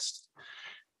lowest.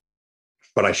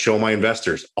 But I show my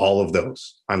investors all of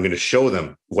those. I'm going to show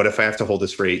them, what if I have to hold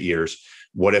this for 8 years?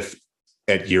 What if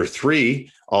at year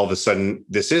 3, all of a sudden,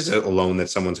 this is a loan that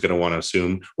someone's going to want to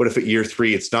assume? What if at year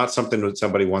 3, it's not something that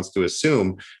somebody wants to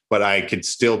assume, but I could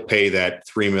still pay that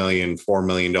 $3 million, $4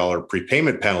 million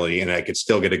prepayment penalty, and I could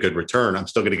still get a good return? I'm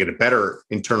still going to get a better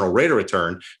internal rate of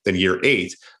return than year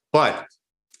 8. But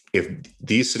if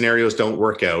these scenarios don't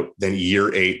work out, then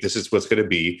year 8, this is what's going to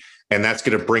be. And that's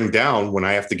going to bring down, when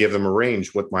I have to give them a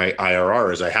range, what my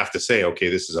IRR is. I have to say, okay,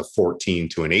 this is a 14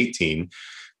 to an 18,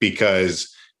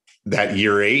 because that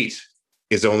year 8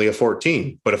 is only a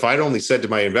 14. But if I'd only said to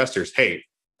my investors, hey,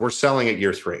 we're selling at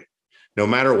year 3, no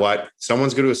matter what,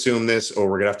 someone's going to assume this, or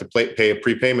we're going to have to pay a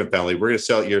prepayment penalty. We're going to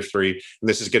sell at year 3, and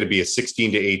this is going to be a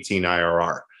 16 to 18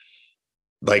 IRR.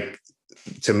 Like,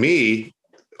 to me,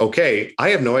 okay, I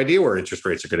have no idea where interest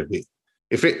rates are going to be.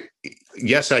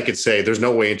 Yes, I could say there's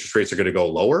no way interest rates are going to go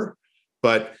lower,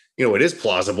 but it is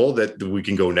plausible that we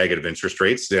can go negative interest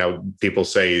rates. People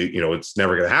say, it's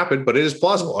never going to happen, but it is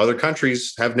plausible. Other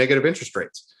countries have negative interest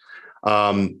rates.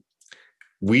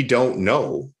 We don't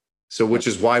know. So, which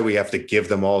is why we have to give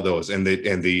them all those. And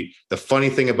the funny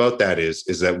thing about that is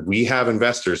that we have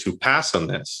investors who pass on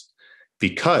this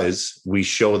because we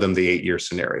show them the 8-year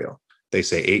scenario. They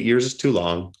say 8 years is too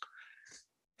long.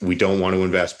 We don't want to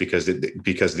invest because of the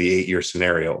 8-year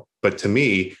scenario. But to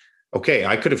me, okay,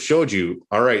 I could have showed you,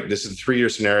 all right, this is a 3-year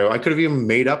scenario. I could have even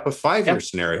made up a 5-year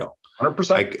scenario.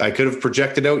 100%. I could have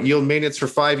projected out yield maintenance for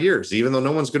 5 years. Even though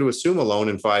no one's going to assume a loan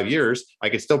in 5 years, I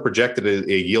could still project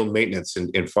a yield maintenance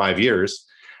in 5 years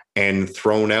and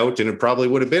thrown out, and it probably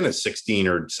would have been a 16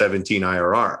 or 17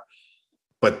 IRR.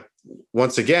 But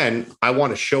once again, I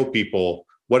want to show people,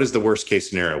 what is the worst case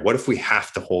scenario? What if we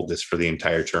have to hold this for the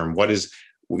entire term? What is,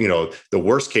 the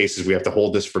worst case is we have to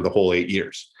hold this for the whole 8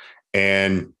 years.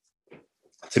 And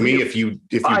to me, if you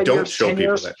don't show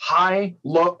people that high,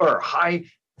 low,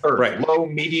 right, low,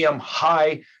 medium,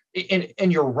 high,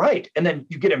 and you're right. And then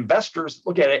you get investors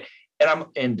look at it,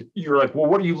 and you're like, well,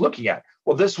 what are you looking at?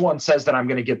 Well, this one says that I'm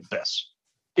going to get this.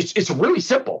 It's really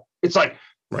simple. It's like,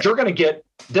 right, you're going to get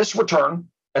this return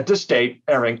at this date,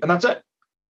 and that's it.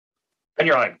 And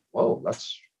you're like, whoa,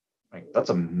 that's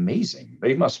amazing.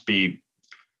 They must be,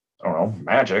 I don't know,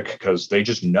 magic, because they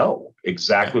just know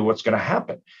exactly what's going to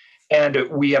happen. And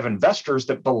we have investors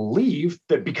that believe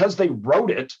that because they wrote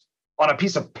it on a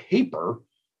piece of paper,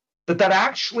 that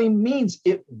actually means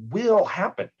it will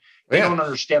happen. They don't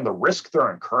understand the risk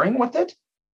they're incurring with it.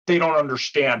 They don't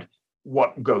understand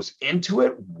what goes into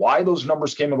it, why those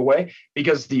numbers came in the way,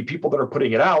 because the people that are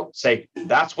putting it out say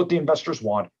that's what the investors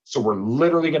want. So we're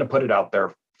literally going to put it out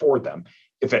there for them.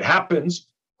 If it happens,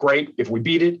 great. If we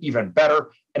beat it, even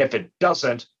better. And if it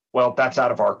doesn't, well, that's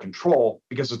out of our control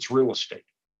because it's real estate.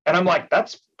 And I'm like,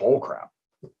 that's bullcrap.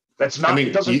 That's not.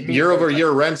 It doesn't year over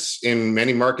year rents in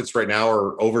many markets right now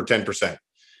are over 10%.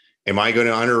 Am I going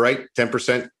to underwrite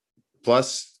 10%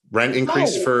 plus rent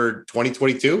increase for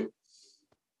 2022?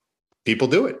 People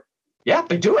do it. Yeah,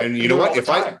 they do it. And you know what?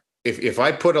 If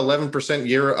I put 11%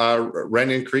 year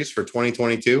rent increase for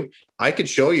 2022, I could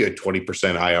show you a 20%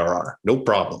 IRR, no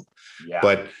problem. Yeah.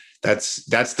 But that's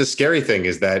the scary thing,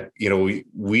 is that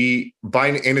we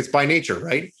and it's by nature,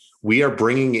 right? We are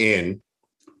bringing in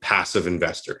passive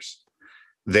investors.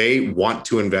 They want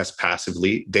to invest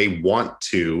passively. They want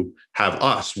to have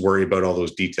us worry about all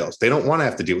those details. They don't want to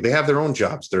have to deal. They have their own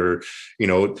jobs. They're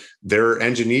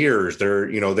engineers.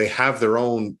 They have their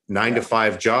own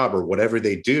 9-to-5 job or whatever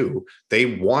they do. They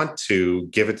want to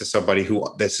give it to somebody who,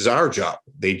 this is our job.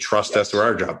 They trust us for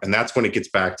our job. And that's when it gets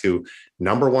back to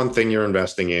number one thing you're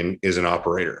investing in is an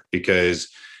operator, because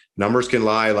numbers can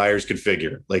lie, liars can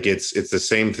figure. Like it's the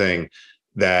same thing,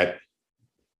 that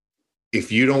if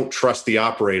you don't trust the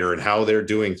operator and how they're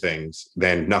doing things,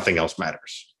 then nothing else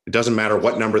matters. It doesn't matter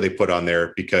what number they put on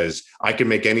there, because I can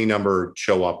make any number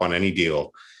show up on any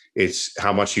deal. It's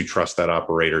how much you trust that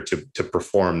operator to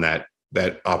perform that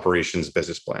operations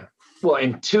business plan. Well,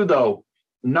 and two, though,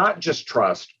 not just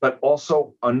trust, but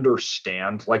also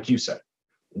understand, like you said,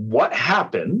 what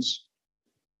happens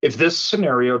if this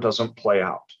scenario doesn't play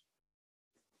out?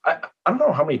 I don't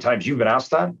know how many times you've been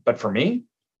asked that, but for me,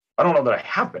 I don't know that I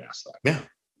have been asked that. Yeah.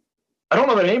 I don't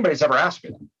know that anybody's ever asked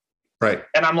me that. Right.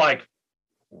 And I'm like,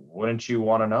 wouldn't you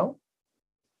want to know?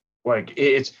 Like,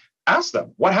 it's ask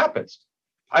them, what happens?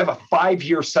 I have a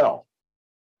 5-year sell.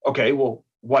 Okay, well,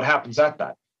 what happens at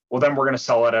that? well, then we're going to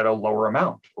sell it at a lower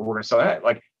amount, or we're going to sell it.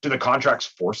 Like, do the contracts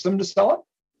force them to sell it?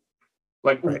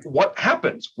 Like, what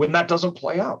happens when that doesn't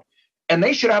play out? And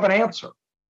they should have an answer.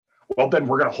 Well, then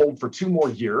we're going to hold for 2 more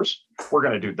years. We're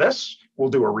going to do this. We'll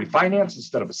do a refinance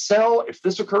instead of a sell. If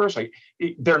this occurs,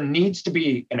 there needs to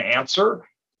be an answer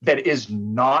that is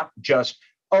not just,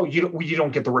 oh, you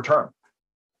don't get the return.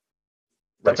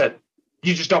 That's it.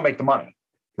 You just don't make the money.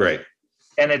 Right.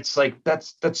 And it's like,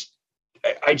 that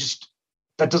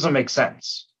doesn't make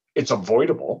sense. It's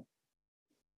avoidable,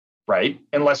 right?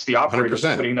 Unless the operator is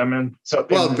putting them in. So,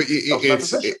 but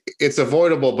it's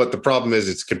avoidable, but the problem is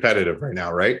it's competitive right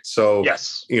now, right? So,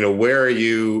 yes, where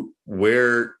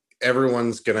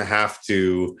everyone's going to have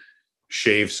to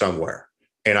shave somewhere.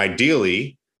 And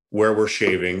ideally, where we're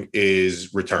shaving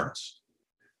is returns.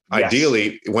 Yes.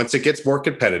 Ideally, once it gets more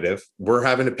competitive, we're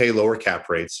having to pay lower cap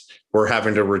rates. We're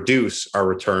having to reduce our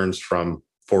returns from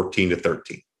 14 to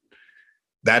 13.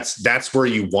 That's where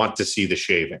you want to see the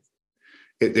shaving.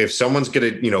 If someone's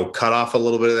going to, cut off a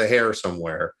little bit of the hair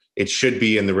somewhere, it should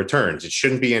be in the returns. It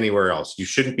shouldn't be anywhere else. You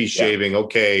shouldn't be shaving.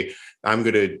 Okay, I'm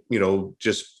going to,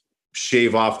 just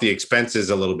shave off the expenses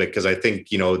a little bit because I think,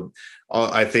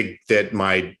 I think that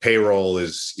my payroll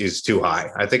is too high.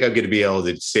 I think I'm going to be able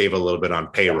to save a little bit on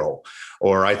payroll,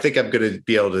 or I think I'm going to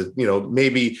be able to,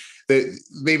 maybe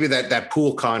that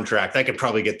pool contract, I could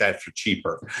probably get that for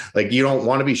cheaper. Like, you don't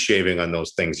want to be shaving on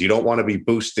those things. You don't want to be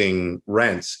boosting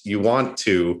rents. You want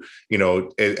to,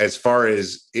 as far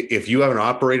as if you have an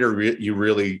operator you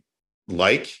really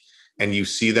like, and you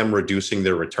see them reducing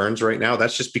their returns right now,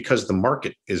 that's just because the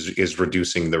market is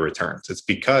reducing the returns. It's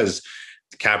because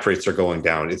the cap rates are going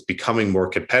down. It's becoming more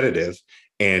competitive.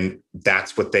 And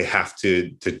that's what they have to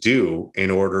do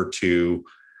in order to,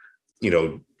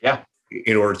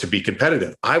 in order to be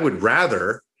competitive. I would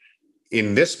rather,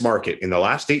 in this market, in the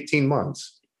last 18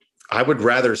 months, I would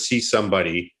rather see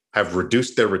somebody have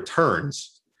reduced their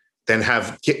returns than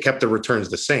have kept the returns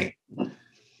the same.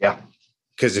 Yeah.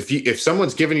 Because if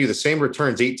someone's giving you the same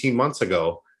returns 18 months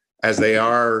ago as they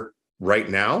are right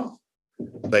now,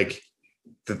 like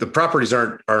the properties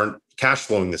aren't cash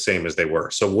flowing the same as they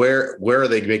were. So where are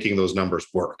they making those numbers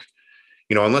work?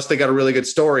 Unless they got a really good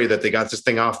story that they got this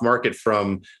thing off market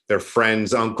from their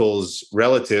friend's uncle's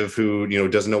relative who,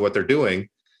 doesn't know what they're doing,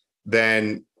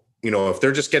 then, if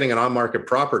they're just getting an on-market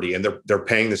property and they're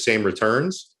paying the same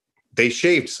returns, they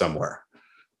shaved somewhere.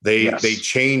 They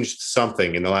changed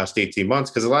something in the last 18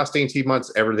 months, because the last 18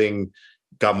 months, everything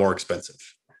got more expensive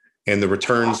and the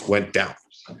returns went down.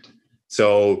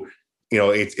 So,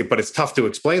 but it's tough to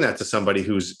explain that to somebody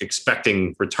who's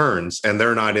expecting returns and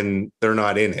they're not in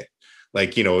it.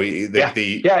 Like,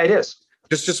 it is.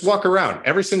 Just walk around.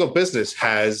 Every single business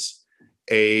has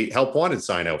a help wanted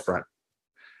sign out front.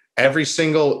 Every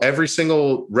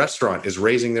single restaurant is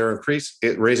raising their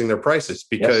prices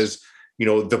because,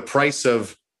 the price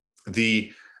of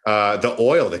the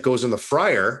oil that goes in the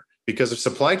fryer because of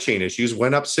supply chain issues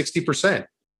went up 60%.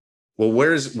 Well, what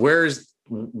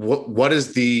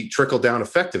is the trickle down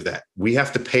effect of that? We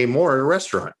have to pay more in a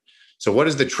restaurant. So what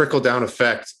is the trickle down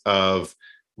effect of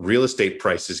real estate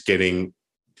prices getting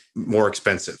more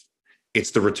expensive? It's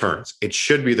the returns. It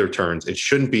should be the returns. It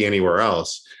shouldn't be anywhere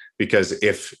else, because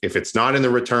if it's not in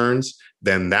the returns,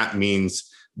 then that means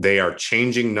they are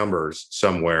changing numbers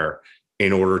somewhere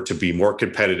in order to be more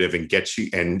competitive and get you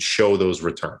and show those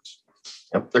returns.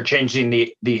 Yep. They're changing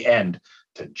the end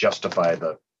to justify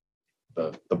the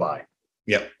buy.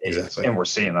 Yep, exactly. And we're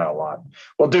seeing that a lot.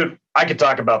 Well, dude, I could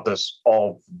talk about this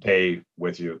all day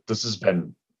with you. This has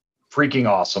been freaking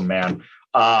awesome, man.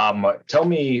 Tell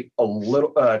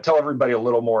everybody a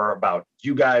little more about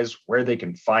you guys, where they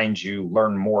can find you,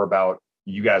 learn more about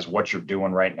you guys, what you're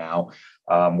doing right now.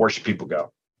 Where should people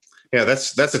go? Yeah,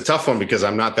 that's a tough one because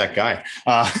I'm not that guy.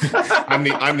 I'm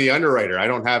the underwriter. I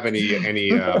don't have any.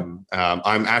 I'm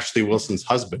Ashley Wilson's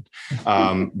husband.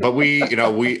 But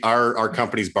our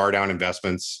company's Bar Down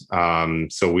Investments.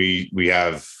 So we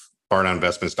have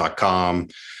bardowninvestments.com,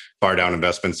 Bar Down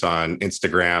Investments on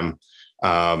Instagram.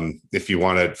 If you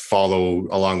want to follow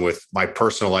along with my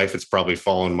personal life, it's probably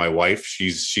following my wife.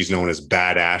 She's known as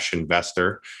Bad Ash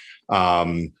Investor.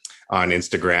 On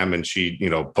Instagram, and she,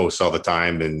 posts all the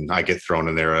time, and I get thrown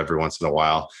in there every once in a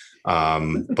while.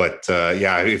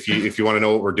 If you want to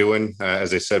know what we're doing,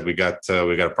 as I said, we got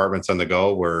apartments on the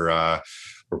go. We're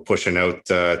pushing out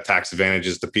tax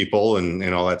advantages to people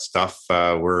and all that stuff.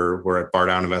 We're at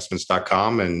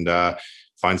bardowninvestments.com and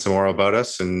find some more about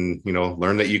us and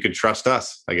learn that you could trust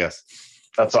us, I guess.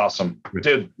 That's awesome,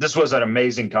 dude. This was an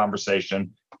amazing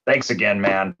conversation. Thanks again,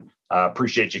 man.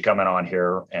 Appreciate you coming on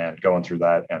here and going through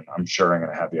that. And I'm sure I'm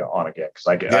going to have you on again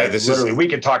because we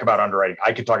could talk about underwriting.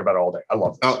 I could talk about it all day. I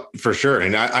love this. Oh, for sure.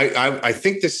 And I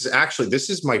think this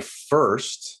is my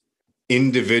first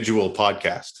individual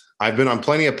podcast. I've been on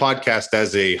plenty of podcasts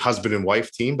as a husband and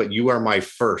wife team, but you are my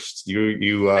first.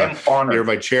 You're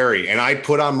my cherry, and I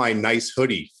put on my nice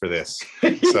hoodie for this.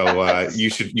 So you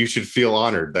should feel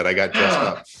honored that I got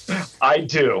dressed up. I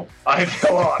do. I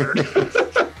feel honored.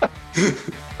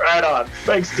 Right on.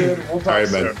 Thanks, dude. We'll talk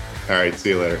soon. Man. All right. See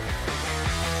you later.